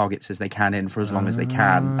many targets as they can in for as long as they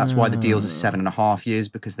can. That's why the deals are 7.5 years,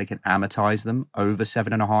 because they can amortize them over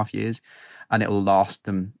 7.5 years, and it'll last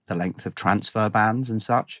them the length of transfer bans and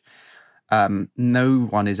such. No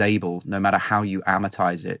one is able, no matter how you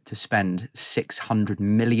amortize it, to spend £600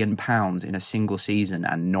 million in a single season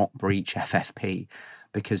and not breach FFP,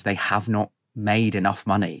 because they have not made enough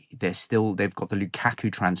money. They've got the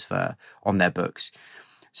Lukaku transfer on their books.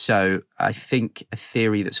 So I think a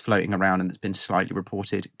theory that's floating around and that's been slightly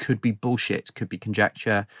reported could be bullshit, could be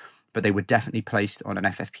conjecture, but they were definitely placed on an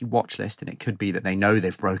FFP watch list, and it could be that they know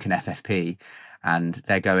they've broken FFP and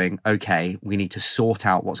they're going, okay, we need to sort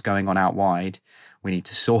out what's going on out wide, we need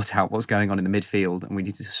to sort out what's going on in the midfield, and we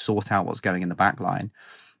need to sort out what's going in the back line.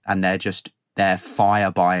 And they're fire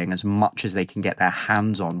buying as much as they can get their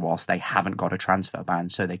hands on whilst they haven't got a transfer ban,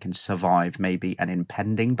 so they can survive maybe an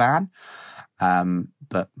impending ban.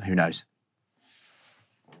 But who knows?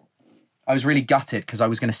 I was really gutted because I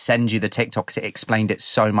was going to send you the TikTok because it explained it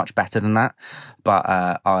so much better than that. But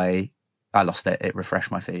I lost it. It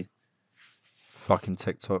refreshed my feed. Fucking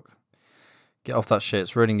TikTok. Get off that shit.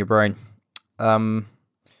 It's ruining your brain.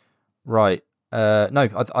 Right.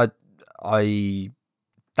 No, I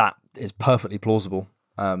that is perfectly plausible.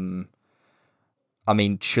 I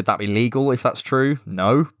mean, should that be legal if that's true?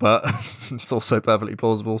 No, but it's also perfectly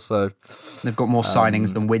plausible. So they've got more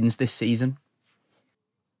signings than wins this season.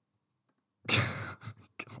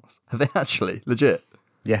 Have they actually? Legit?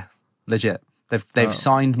 Yeah, legit. They've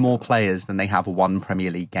signed more players than they have won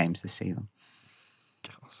Premier League games this season.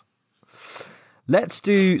 Let's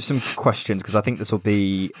do some questions, because I think this will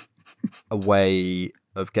be a way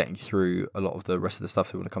of getting through a lot of the rest of the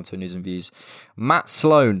stuff we want to come to news and views. Matt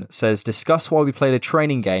Sloan says, discuss why we played a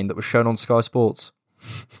training game that was shown on Sky Sports.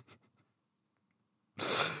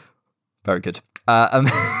 Very good.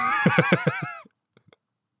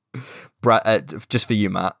 Just for you,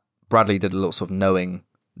 Matt, Bradley did a little sort of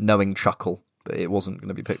knowing chuckle, but it wasn't going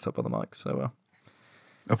to be picked up on the mic, so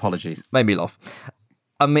apologies. Made me laugh.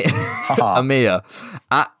 Amir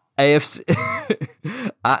at AFC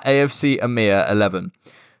at AFC Amir 11.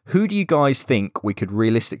 Who do you guys think we could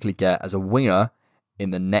realistically get as a winger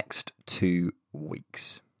in the next 2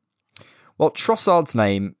 weeks? Well, Trossard's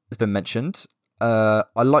name has been mentioned. I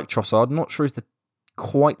like Trossard. I'm not sure he's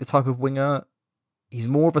quite the type of winger. He's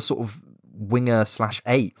more of a sort of winger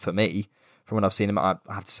 /8 for me. From when I've seen him, I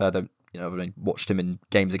have to say I've only watched him in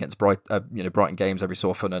games against Brighton games every so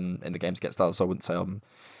often, and in the games against us, so I wouldn't say I'm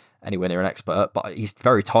anywhere near an expert. But he's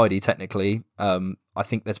very tidy technically. I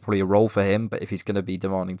think there's probably a role for him, but if he's going to be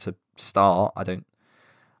demanding to start, I don't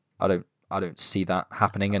see that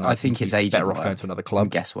happening. And I think his agent better off going to another club.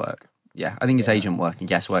 Guesswork. Yeah, I think it's agent work and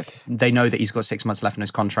guesswork. They know that he's got 6 months left on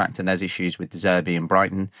his contract, and there's issues with De Zerbi and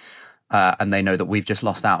Brighton. and they know that we've just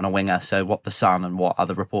lost out on a winger. So what the Sun and what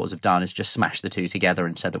other reporters have done is just smashed the two together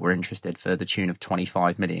and said that we're interested for the tune of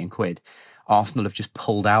 25 million quid. Arsenal have just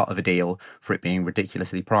pulled out of a deal for it being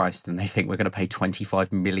ridiculously priced, and they think we're going to pay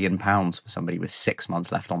 £25 million for somebody with 6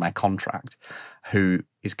 months left on their contract, who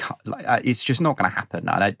is it's just not going to happen.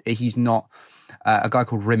 And he's not a guy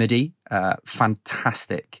called Remedy,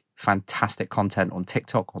 fantastic content on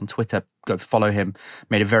TikTok, on Twitter. Go follow him.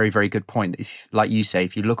 Made a very, very good point. If, like you say,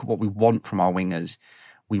 if you look at what we want from our wingers,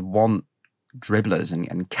 we want dribblers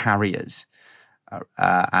and carriers,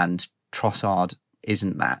 and Trossard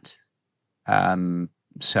isn't that.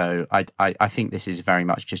 So I think this is very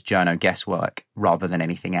much just journo guesswork rather than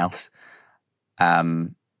anything else.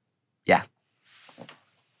 Yeah.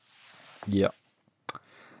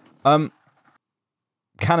 Cannon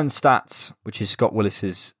Stats, which is Scott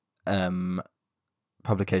Willis's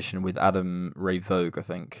publication with Adam Ray Vogue, I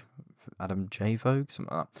think. Adam J. Vogue,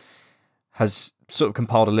 something like that. Has sort of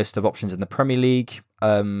compiled a list of options in the Premier League.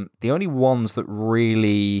 The only ones that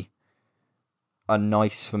really are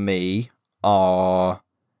nice for me are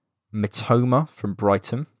Mitoma from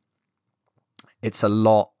Brighton. It's a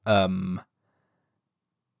lot.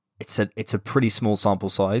 It's a pretty small sample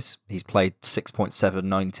size. He's played 6.7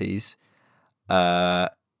 90s.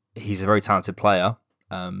 He's a very talented player.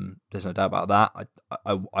 There's no doubt about that.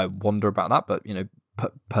 I wonder about that, but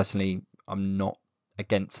personally, I'm not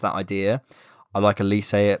against that idea. I like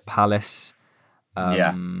Elise at Palace.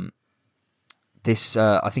 This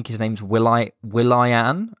I think his name's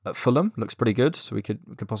Will.i.am at Fulham. Looks pretty good, so we could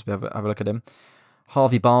possibly have a look at him.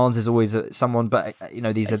 Harvey Barnes is always someone, but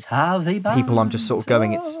these are people I'm just sort of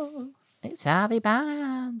going. It's Harvey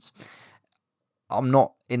Barnes. I'm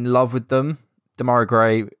not in love with them. Demarai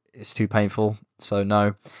Gray is too painful, so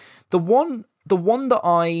no. The one that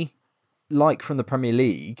I like from the Premier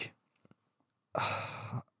League.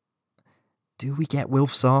 Do we get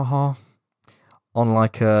Wilf Zaha on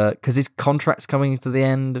because his contract's coming to the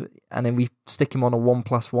end, and then we stick him on a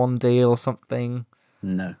 1+1 deal or something?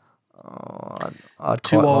 No. I'd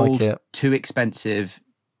too quite old, like it. Too expensive,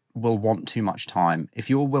 will want too much time. If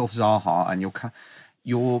you're Wilf Zaha and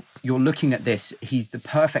you're looking at this, he's the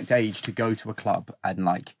perfect age to go to a club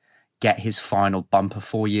and get his final bumper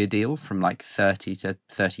 4-year deal from 30 to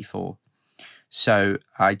 34. So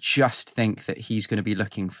I just think that he's going to be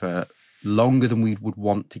looking for longer than we would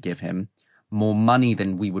want to give him, more money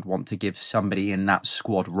than we would want to give somebody in that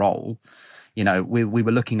squad role. We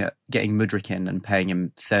were looking at getting Mudryk in and paying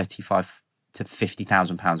him £35,000 to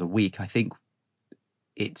 £50,000 a week. I think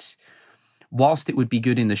whilst it would be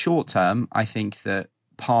good in the short term, I think that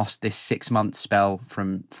past this 6-month spell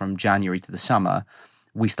from January to the summer,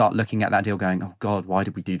 we start looking at that deal going, oh God, why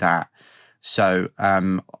did we do that? So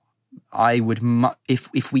I would,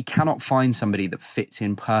 if we cannot find somebody that fits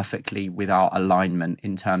in perfectly with our alignment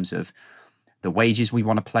in terms of the wages we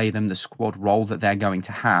want to play them, the squad role that they're going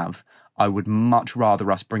to have, I would much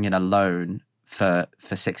rather us bring in a loan for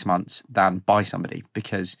 6 months than buy somebody,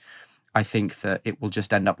 because I think that it will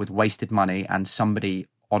just end up with wasted money and somebody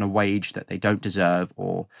on a wage that they don't deserve,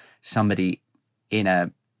 or somebody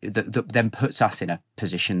that then puts us in a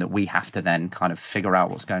position that we have to then kind of figure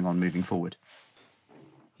out what's going on moving forward.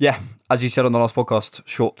 Yeah, as you said on the last podcast,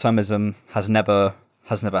 short-termism has never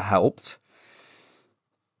helped.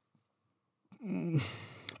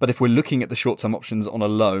 But if we're looking at the short-term options on a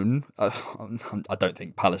loan, I don't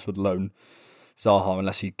think Palace would loan Zaha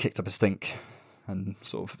unless he kicked up a stink and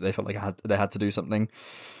sort of they felt like they had to do something.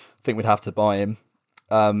 I think we'd have to buy him.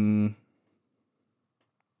 I don't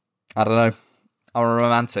know. I'm a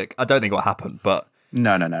romantic. I don't think it will happen, but...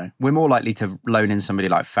 No. We're more likely to loan in somebody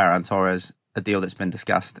like Ferran Torres, a deal that's been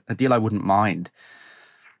discussed, a deal I wouldn't mind,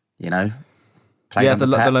 Yeah, the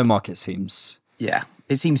loan market seems... Yeah,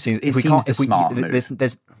 it seems the smart move.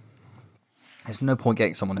 There's no point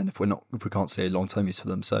getting someone in if we can't see a long-term use for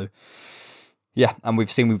them. So, yeah, and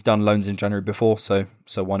we've done loans in January before, so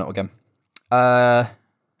why not again?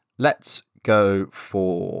 Let's go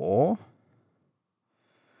for...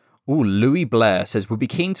 Louis Blair says, we'll be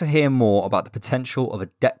keen to hear more about the potential of a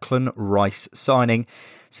Declan Rice signing.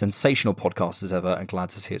 Sensational podcast as ever, and glad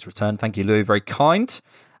to see its return. Thank you, Louis. Very kind.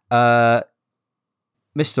 Mr.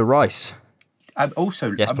 Rice.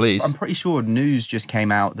 Yes, please. I'm pretty sure news just came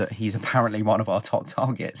out that he's apparently one of our top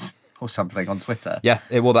targets or something on Twitter. Yeah,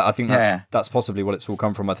 I think that's possibly what it's all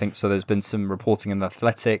come from, I think. So there's been some reporting in The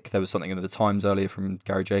Athletic. There was something in The Times earlier from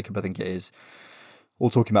Gary Jacob, I think it is, all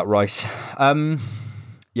talking about Rice.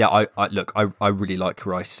 Yeah, I really like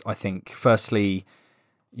Rice. I think, firstly,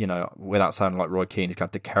 without sounding like Roy Keane, he's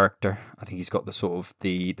got the character. I think he's got the sort of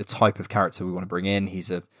the type of character we want to bring in. He's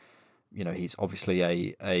a he's obviously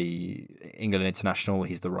a England international.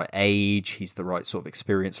 He's the right age. He's the right sort of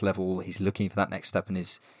experience level. He's looking for that next step in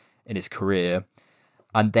his career,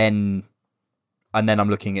 and then I'm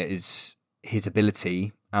looking at his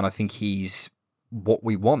ability, and I think he's what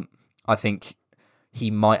we want. I think he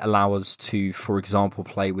might allow us to, for example,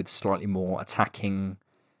 play with slightly more attacking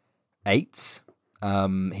eights.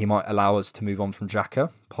 He might allow us to move on from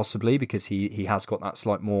Xhaka, possibly, because he has got that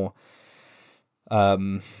slight more.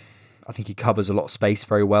 I think he covers a lot of space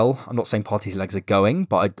very well. I'm not saying Partey's legs are going,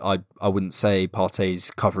 but I wouldn't say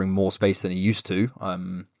Partey's covering more space than he used to.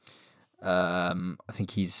 I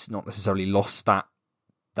think he's not necessarily lost that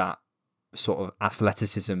sort of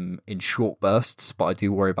athleticism in short bursts, but I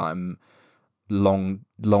do worry about him long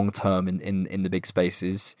term in the big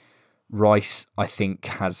spaces. Rice, I think,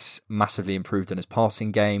 has massively improved in his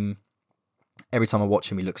passing game. Every time I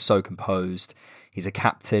watch him, he looks so composed. He's a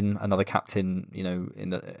captain. Another captain, in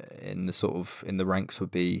the ranks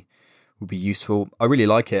would be useful. I really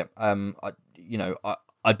like it.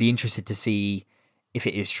 I'd be interested to see if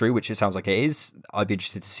it is true, which it sounds like it is. I'd be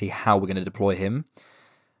interested to see how we're going to deploy him.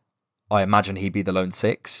 I imagine he'd be the lone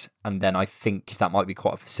six, and then I think that might be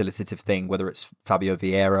quite a facilitative thing, whether it's Fabio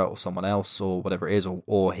Vieira or someone else or whatever it is,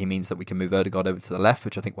 or he means that we can move Ødegaard over to the left,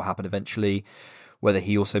 which I think will happen eventually. Whether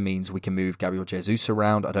he also means we can move Gabriel Jesus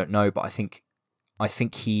around, I don't know, but I think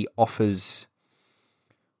he offers.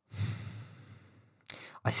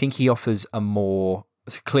 I think he offers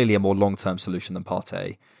clearly a more long-term solution than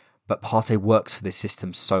Partey, but Partey works for this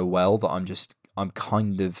system so well that I'm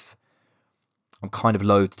kind of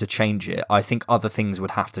loath to change it. I think other things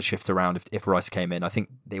would have to shift around if Rice came in. I think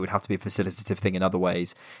it would have to be a facilitative thing in other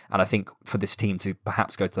ways. And I think for this team to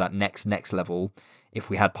perhaps go to that next level, if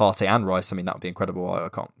we had Partey and Rice, I mean, that would be incredible. I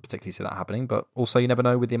can't particularly see that happening. But also, you never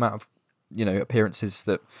know with the amount of appearances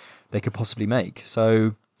that they could possibly make.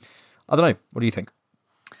 So, I don't know. What do you think?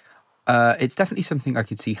 It's definitely something I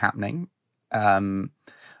could see happening.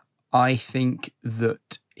 I think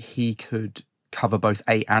that he could cover both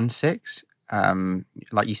 8 and 6.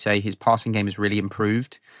 Like you say, his passing game has really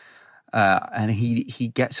improved, and he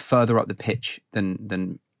gets further up the pitch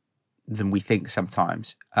than we think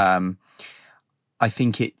sometimes. I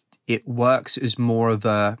think it works as more of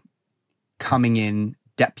a coming in,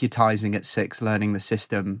 deputising at 6, learning the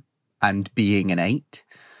system, and being an 8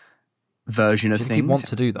 version of things. Do you think he wants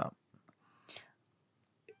to do that?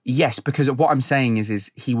 Yes, because what I'm saying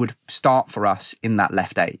is he would start for us in that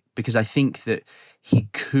left 8, because I think that he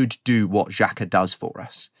could do what Xhaka does for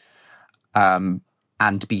us, and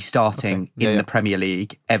be starting in the Premier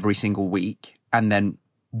League every single week. And then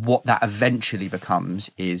what that eventually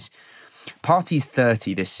becomes is Partey's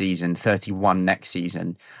 30 this season, 31 next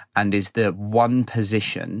season, and is the one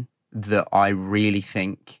position that I really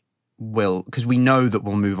think will, because we know that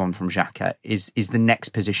we'll move on from Xhaka, is the next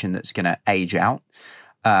position that's going to age out.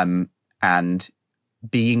 And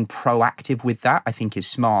being proactive with that, I think, is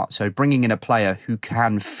smart. So bringing in a player who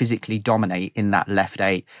can physically dominate in that left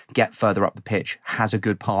 8, get further up the pitch, has a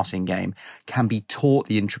good passing game, can be taught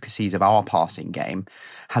the intricacies of our passing game,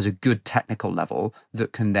 has a good technical level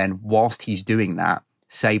that can then, whilst he's doing that,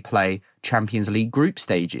 say play Champions League group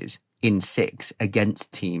stages in 6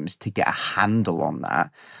 against teams to get a handle on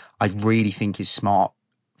that, I really think is smart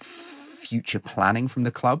future planning from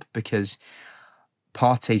the club, because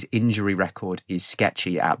Partey's injury record is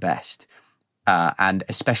sketchy at best. And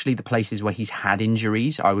especially the places where he's had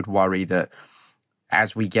injuries, I would worry that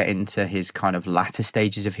as we get into his kind of latter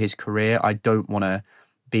stages of his career, I don't want to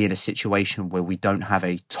be in a situation where we don't have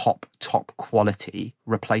a top quality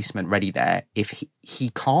replacement ready there if he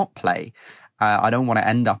can't play. I don't want to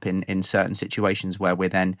end up in certain situations where we're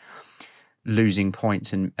then losing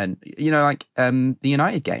points and the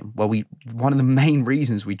United game, where one of the main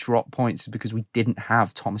reasons we dropped points is because we didn't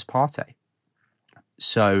have Thomas Partey.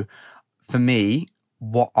 So for me,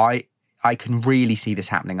 what I can really see this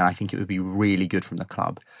happening, and I think it would be really good from the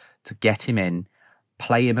club to get him in,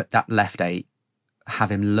 play him at that left 8, have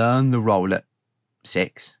him learn the role at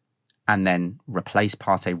 6, and then replace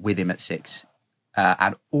Partey with him at 6.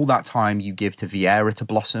 And all that time you give to Vieira to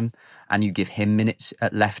blossom, and you give him minutes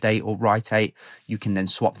at left 8 or right 8. You can then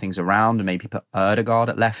swap things around and maybe put Ødegaard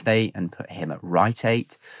at left 8 and put him at right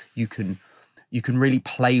 8. You can really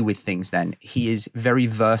play with things then. He is very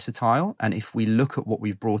versatile, and if we look at what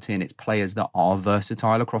we've brought in, it's players that are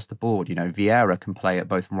versatile across the board. Vieira can play at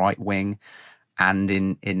both right wing and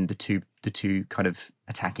in the two kind of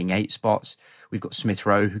attacking 8 spots. We've got Smith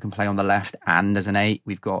Rowe, who can play on the left and as an 8.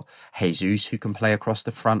 We've got Jesus, who can play across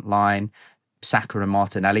the front line. Saka and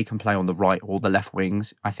Martinelli can play on the right or the left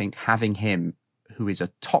wings. I think having him, who is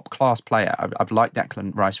a top-class player, I've liked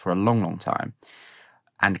Declan Rice for a long, long time,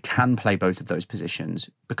 and can play both of those positions,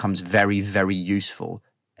 becomes very, very useful,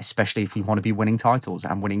 especially if we want to be winning titles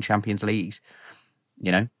and winning Champions Leagues,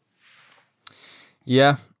 you know?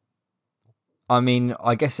 Yeah. I mean,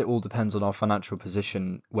 I guess it all depends on our financial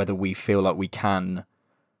position, whether we feel like we can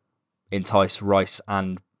entice Rice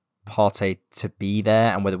and Partey to be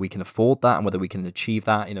there, and whether we can afford that and whether we can achieve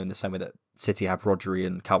that, in the same way that City have Rodri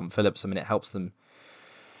and Calvin Phillips. I mean, it helps them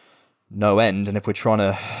no end. And if we're trying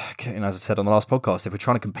to, as I said on the last podcast, if we're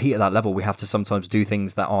trying to compete at that level, we have to sometimes do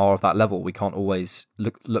things that are of that level. We can't always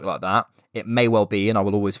look like that. It may well be, and I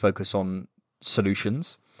will always focus on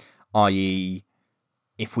solutions, i.e.,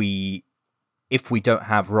 if we don't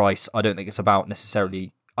have Rice, I don't think it's about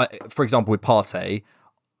necessarily. For example, with Partey,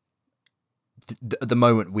 at the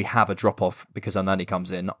moment we have a drop off because Anani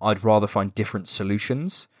comes in. I'd rather find different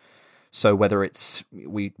solutions. So whether it's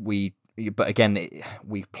but again,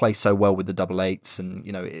 we play so well with the double eights, and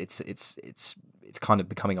it's kind of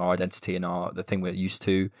becoming our identity and the thing we're used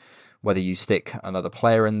to. Whether you stick another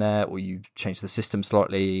player in there or you change the system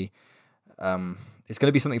slightly, it's going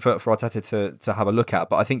to be something for Arteta to have a look at.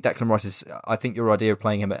 But I think Declan Rice is. I think your idea of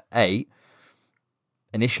playing him at 8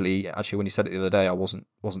 initially, actually, when you said it the other day, I wasn't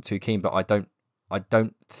too keen. But I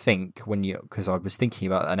don't think because I was thinking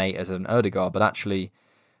about an 8 as an Ødegaard, but actually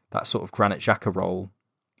that sort of Granit Xhaka role,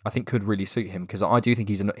 I think could really suit him, because I do think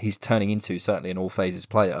he's turning into certainly an all phases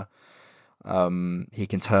player. He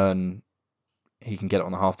can get it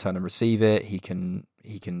on the half turn and receive it. He can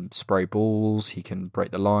spray balls. He can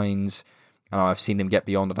break the lines, and I've seen him get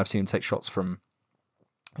beyond, and I've seen him take shots from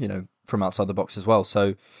outside the box as well.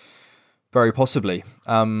 So very possibly.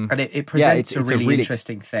 And it presents a really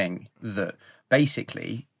interesting thing that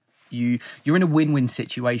basically you're in a win-win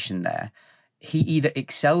situation there. He either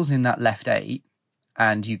excels in that left 8,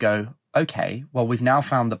 and you go, okay, well, we've now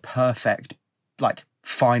found the perfect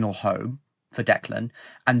final home for Declan,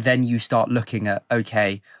 and then you start looking at,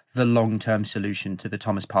 okay, the long-term solution to the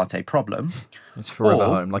Thomas Partey problem. It's forever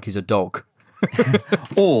home, like he's a dog.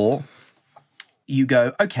 Or you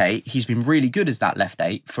go, okay, he's been really good as that left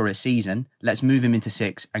 8 for a season. Let's move him into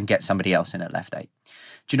 6 and get somebody else in at left 8.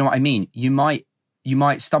 Do you know what I mean? You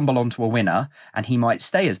might stumble onto a winner and he might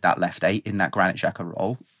stay as that left 8 in that Granit Xhaka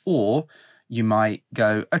role, or you might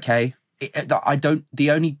go, okay, I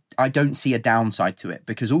don't see a downside to it,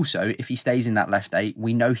 because also if he stays in that left 8,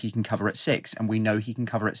 we know he can cover at 6, and we know he can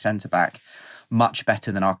cover at centre back much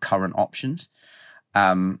better than our current options.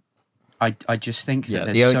 I just think that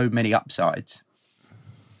there's so many upsides.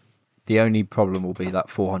 The only problem will be that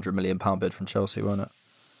 £400 million bid from Chelsea, won't it?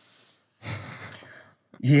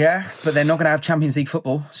 Yeah, but they're not going to have Champions League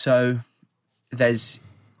football, so there's...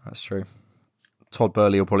 That's true. Todd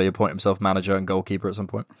Burley will probably appoint himself manager and goalkeeper at some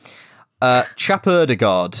point. Chap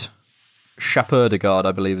Ødegaard,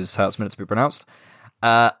 I believe is how it's meant to be pronounced.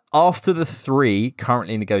 After the 3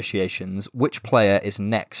 currently in negotiations, which player is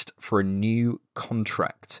next for a new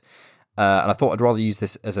contract? And I thought I'd rather use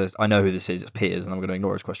this I know who this is, it's Piers, and I'm going to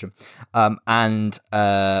ignore his question. And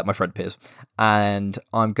my friend Piers. And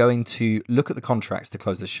I'm going to look at the contracts to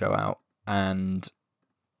close this show out and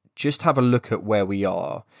just have a look at where we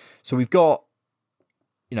are. So we've got,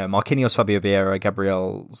 Marquinhos, Fabio Vieira,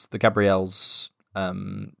 Gabriels,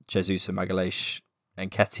 Jesus and Magalhaes,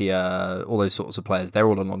 and Nketiah, all those sorts of players. They're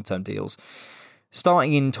all on long-term deals.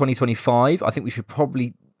 Starting in 2025, I think we should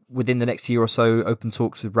probably, within the next year or so, open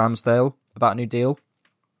talks with Ramsdale about a new deal.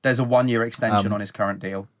 There's a 1-year extension on his current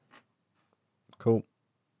deal. Cool.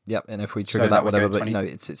 Yep, and if we trigger that whatever, but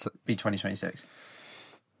it's be 2026.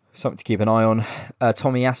 Something to keep an eye on.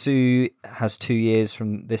 Tomiyasu has 2 years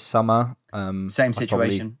from this summer. Same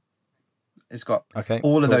situation. It's got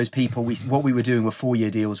all of those people. What we were doing were 4-year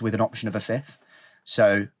deals with an option of a 5th.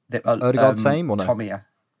 So Ødegaard same or no?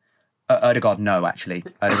 Ødegaard, no, actually.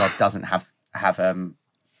 Ødegaard doesn't have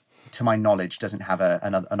to my knowledge, doesn't have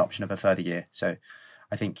an option of a further year. So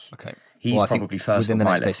I think he's probably first within on the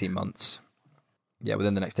my next list. 18 months. Yeah,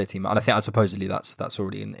 within the next 18 months. And I think supposedly that's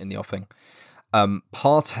already in the offing.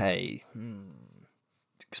 Partey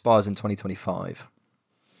expires in 2025.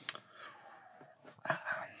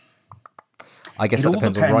 I guess that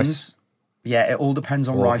depends on Rice. Yeah, it all depends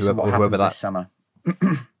on Rice and what happens this summer.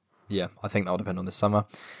 Yeah, I think that'll depend on this summer.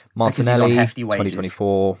 Martinelli,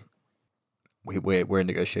 2024. We're in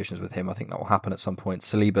negotiations with him. I think that will happen at some point.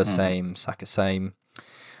 Saliba, same. Saka, same.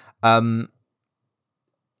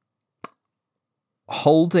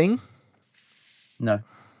 Holding? No.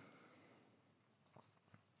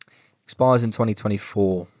 Expires in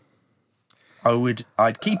 2024.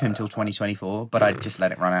 I'd keep him till 2024, but I'd just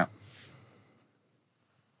let it run out.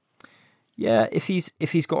 Yeah, if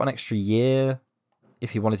he's got an extra year,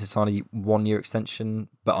 if he wanted to sign a 1 year extension,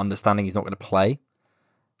 but understanding he's not going to play.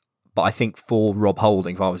 But I think for Rob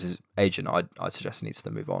Holding, if I was his agent, I'd suggest he needs to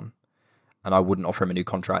move on. And I wouldn't offer him a new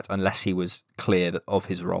contract unless he was clear of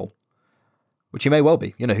his role, which he may well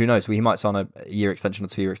be. Who knows? He might sign a year extension or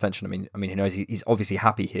 2 year extension. I mean, who knows? He's obviously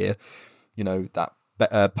happy here.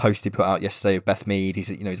 That post he put out yesterday of Beth Mead.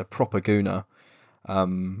 He's a proper gooner,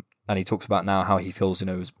 and he talks about now how he feels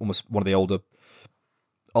as almost one of the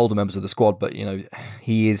older members of the squad. But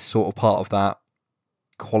he is sort of part of that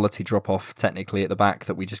quality drop off technically at the back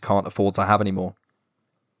that we just can't afford to have anymore.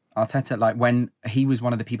 Arteta, when he was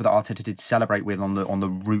one of the people that Arteta did celebrate with on the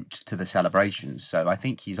route to the celebrations, so I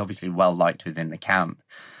think he's obviously well liked within the camp.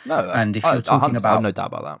 No, and if you're talking about, I have no doubt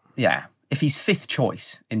about that. Yeah, if he's fifth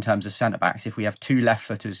choice in terms of centre backs, if we have 2 left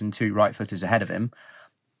footers and 2 right footers ahead of him,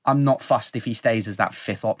 I'm not fussed if he stays as that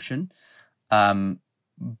fifth option.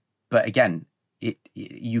 But again,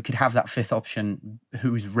 you could have that fifth option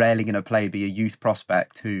who's rarely going to play be a youth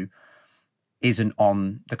prospect who isn't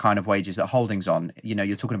on the kind of wages that Holding's on.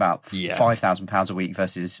 You're talking about £5,000 a week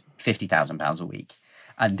versus £50,000 a week.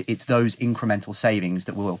 And it's those incremental savings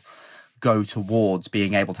that will go towards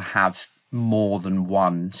being able to have more than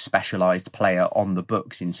one specialised player on the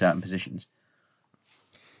books in certain positions.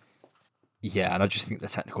 Yeah, and I just think the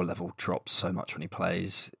technical level drops so much when he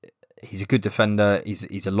plays. He's a good defender.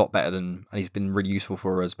 He's a lot better and he's been really useful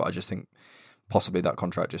for us, but I just think possibly that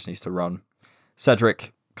contract just needs to run.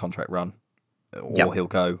 Cedric, contract run. Or he'll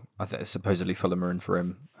go. I think supposedly Fulham are in for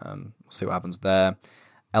him. We'll see what happens there.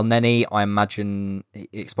 El Neni, I imagine he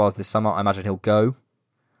expires this summer. I imagine he'll go.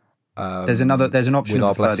 There's an option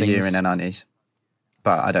of a further year in Nani's,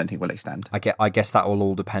 but I don't think we'll extend. I guess that will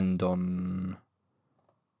all depend on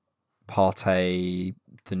Partey,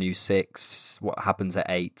 the new 6, what happens at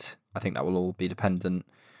 8. I think that will all be dependent.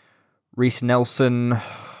 Reece Nelson,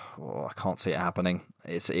 I can't see it happening.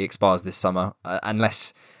 It expires this summer,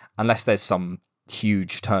 unless there's some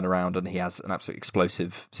huge turnaround and he has an absolute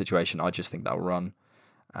explosive situation. I just think that will run,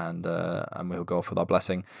 and we'll go off with our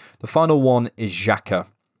blessing. The final one is Xhaka.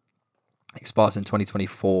 Expires in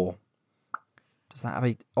 2024. Does that have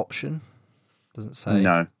an option? Doesn't say.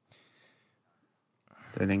 No.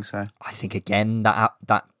 Don't think so. I think again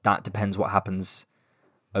that depends what happens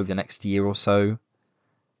over the next year or so.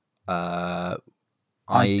 I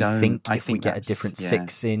think if we get a different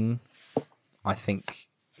 6 in, I think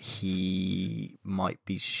he might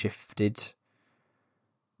be shifted.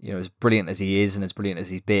 As brilliant as he is and as brilliant as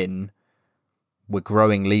he's been, we're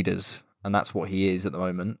growing leaders, and that's what he is at the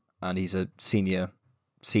moment. And he's a senior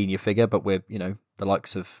figure, but we're the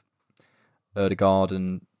likes of Ødegaard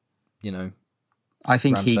and I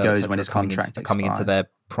think Ramsdale, he goes when his contract coming into their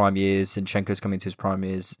prime years. Zinchenko's coming into his prime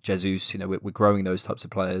years. Jesus, we're growing those types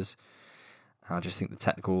of players. And I just think the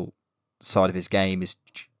technical side of his game is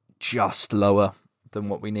just lower than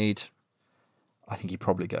what we need. I think he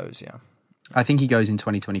probably goes. Yeah, I think he goes in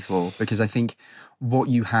 2024 because I think what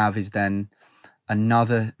you have is then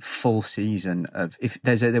another full season of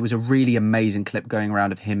there was a really amazing clip going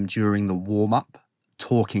around of him during the warm-up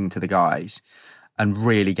talking to the guys and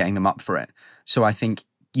really getting them up for it. So I think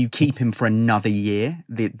you keep him for another year,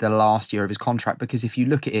 the last year of his contract, because if you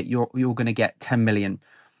look at it, you're going to get 10 million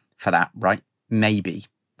for that, right? Maybe.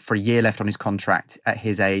 For a year left on his contract at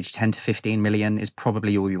his age, 10 to 15 million is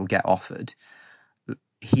probably all you'll get offered.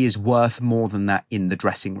 He is worth more than that in the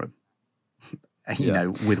dressing room.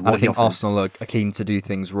 With what I think he offers. Arsenal are keen to do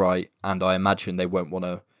things right, and I imagine they won't want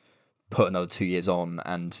to put another 2 years on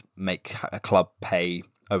and make a club pay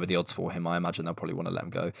over the odds for him. I imagine they'll probably want to let him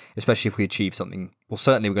go, especially if we achieve something. Well,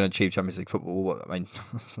 certainly we're going to achieve Champions League football. I mean,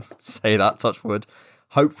 say that, touch wood.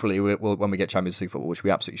 Hopefully, we'll, when we get Champions League football, which we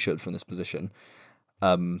absolutely should from this position,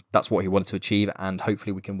 that's what he wanted to achieve, and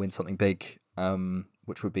hopefully we can win something big,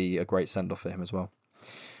 which would be a great send-off for him as well.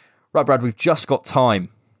 Right, Brad, we've just got time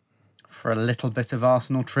for a little bit of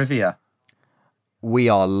Arsenal trivia. We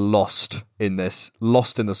are lost in this,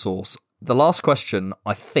 lost in the sauce. The last question,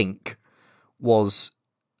 I think, was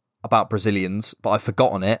about Brazilians, but I've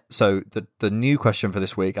forgotten it. So the new question for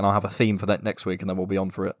this week, and I'll have a theme for that next week, and then we'll be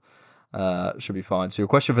on for it. Should be fine. So your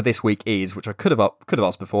question for this week is, which I could have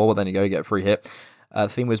asked before, well, then you go, you get a free hit. The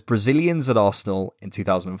theme was Brazilians at Arsenal in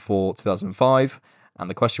 2004, 2005. And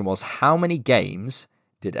the question was, how many games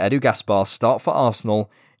did Edu Gaspar start for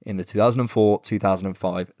Arsenal in the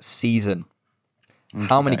 2004-2005 season? Okay.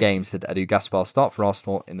 How many games did Edu Gaspar start for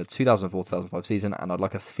Arsenal in the 2004-2005 season? And I'd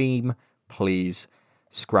like a theme, please.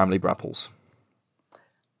 Scrambley Brapples.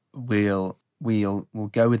 We'll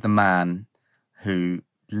go with the man who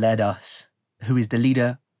led us, who is the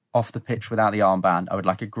leader off the pitch without the armband, I would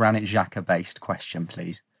like a Granit Xhaka-based question,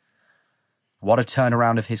 please. What a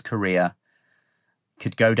turnaround of his career.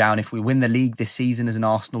 Could go down if we win the league this season as an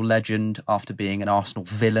Arsenal legend after being an Arsenal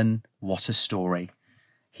villain. What a story.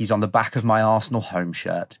 He's on the back of my Arsenal home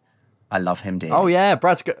shirt. I love him dearly. Oh yeah,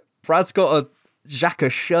 Brad's got a Xhaka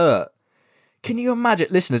shirt. Can you imagine,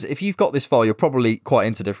 listeners, if you've got this far, you're probably quite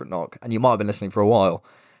into Different Knock and you might have been listening for a while.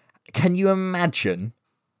 Can you imagine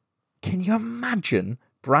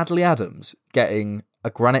Bradley Adams getting a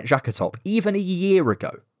Granit Xhaka top even a year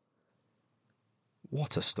ago?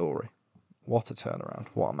 What a story. What a turnaround.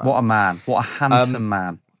 What a man. What a man. What a handsome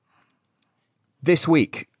man. This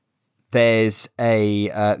week, there's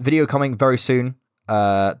a video coming very soon.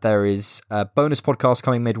 There is a bonus podcast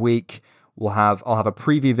coming midweek. I'll have a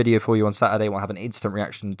preview video for you on Saturday. We'll have an instant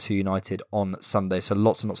reaction to United on Sunday. So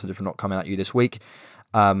lots and lots of different not coming at you this week.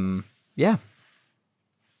 Yeah.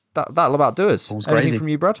 That'll about do us. Anything from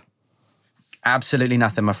you, Brad? Absolutely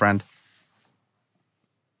nothing, my friend.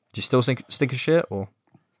 Do you still stink of shit, or?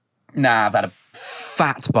 Nah, I've had a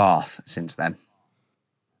fat bath since then.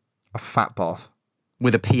 A fat bath?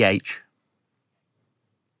 With a pH.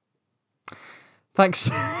 Thanks.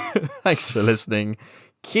 Thanks for listening.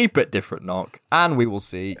 Keep it different, Knock, and we will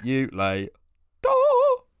see you later.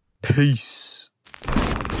 Peace.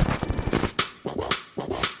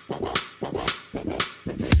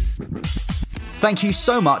 Thank you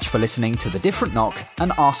so much for listening to the Different Knock,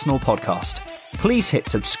 an Arsenal podcast. Please hit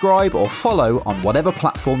subscribe or follow on whatever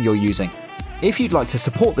platform you're using. If you'd like to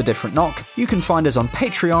support the Different Knock, you can find us on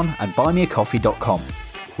Patreon and buymeacoffee.com.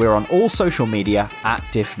 We're on all social media at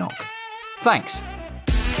DiffKnock. Thanks.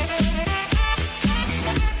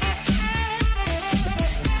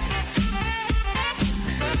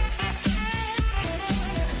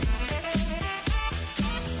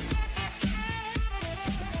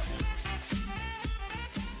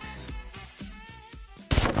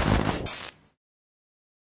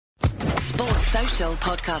 Social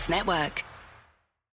Podcast Network.